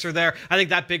with the fixer there. I think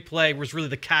that big play was really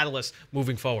the catalyst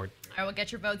moving forward. I will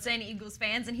get your votes in, Eagles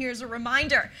fans, and here's a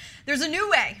reminder. There's a new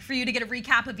way for you to get a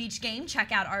recap of each game.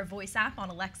 Check out our voice app on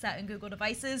Alexa and Google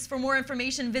devices. For more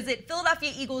information, visit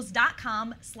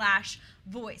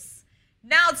PhiladelphiaEagles.com/voice.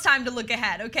 Now it's time to look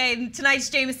ahead, okay? Tonight's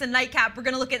Jameson Nightcap, we're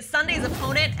going to look at Sunday's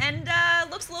opponent, and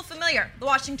looks a little familiar, the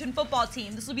Washington football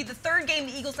team. This will be the 3rd game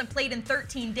the Eagles have played in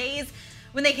 13 days.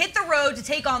 When they hit the road to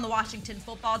take on the Washington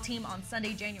football team on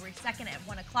Sunday, January 2nd at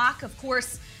 1 o'clock. Of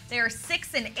course, they are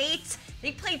 6-8.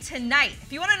 They play tonight.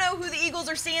 If you want to know who the Eagles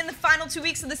are seeing the final 2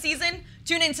 weeks of the season,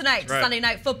 tune in tonight to Sunday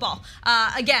Night Football.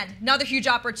 Again, another huge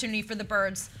opportunity for the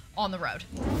Birds on the road.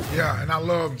 Yeah, and I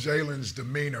love Jalen's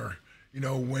demeanor,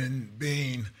 when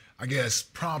being, I guess,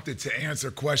 prompted to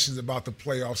answer questions about the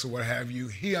playoffs or what have you.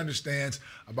 He understands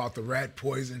about the rat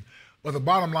poison. But the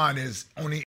bottom line is,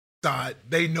 on the side,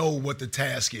 they know what the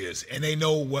task is, and they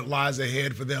know what lies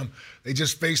ahead for them. They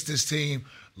just faced this team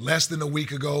less than a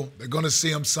week ago. They're going to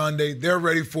see them Sunday. They're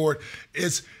ready for it.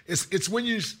 It's when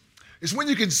you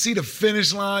can see the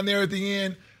finish line there at the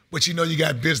end, but you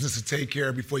got business to take care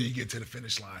of before you get to the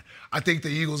finish line. I think the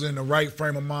Eagles are in the right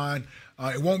frame of mind.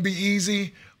 It won't be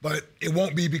easy, but it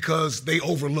won't be because they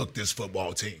overlooked this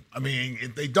football team. I mean,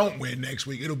 if they don't win next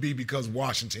week, it'll be because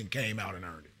Washington came out and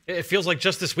earned it. It feels like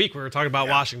just this week we were talking about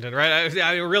Washington, right?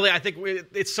 I think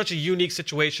it's such a unique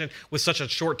situation with such a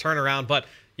short turnaround, but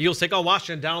Eagles take on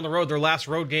Washington down on the road, their last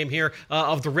road game here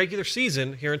of the regular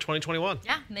season here in 2021.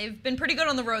 Yeah, they've been pretty good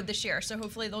on the road this year, so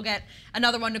hopefully they'll get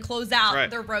another one to close out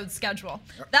their road schedule.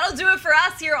 That'll do it for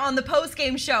us here on the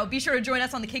Postgame Show. Be sure to join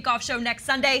us on the kickoff show next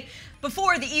Sunday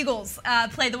before the Eagles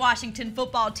play the Washington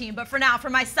football team. But for now, for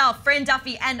myself, Fran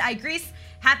Duffy, and Igrease,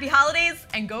 happy holidays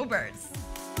and go Birds.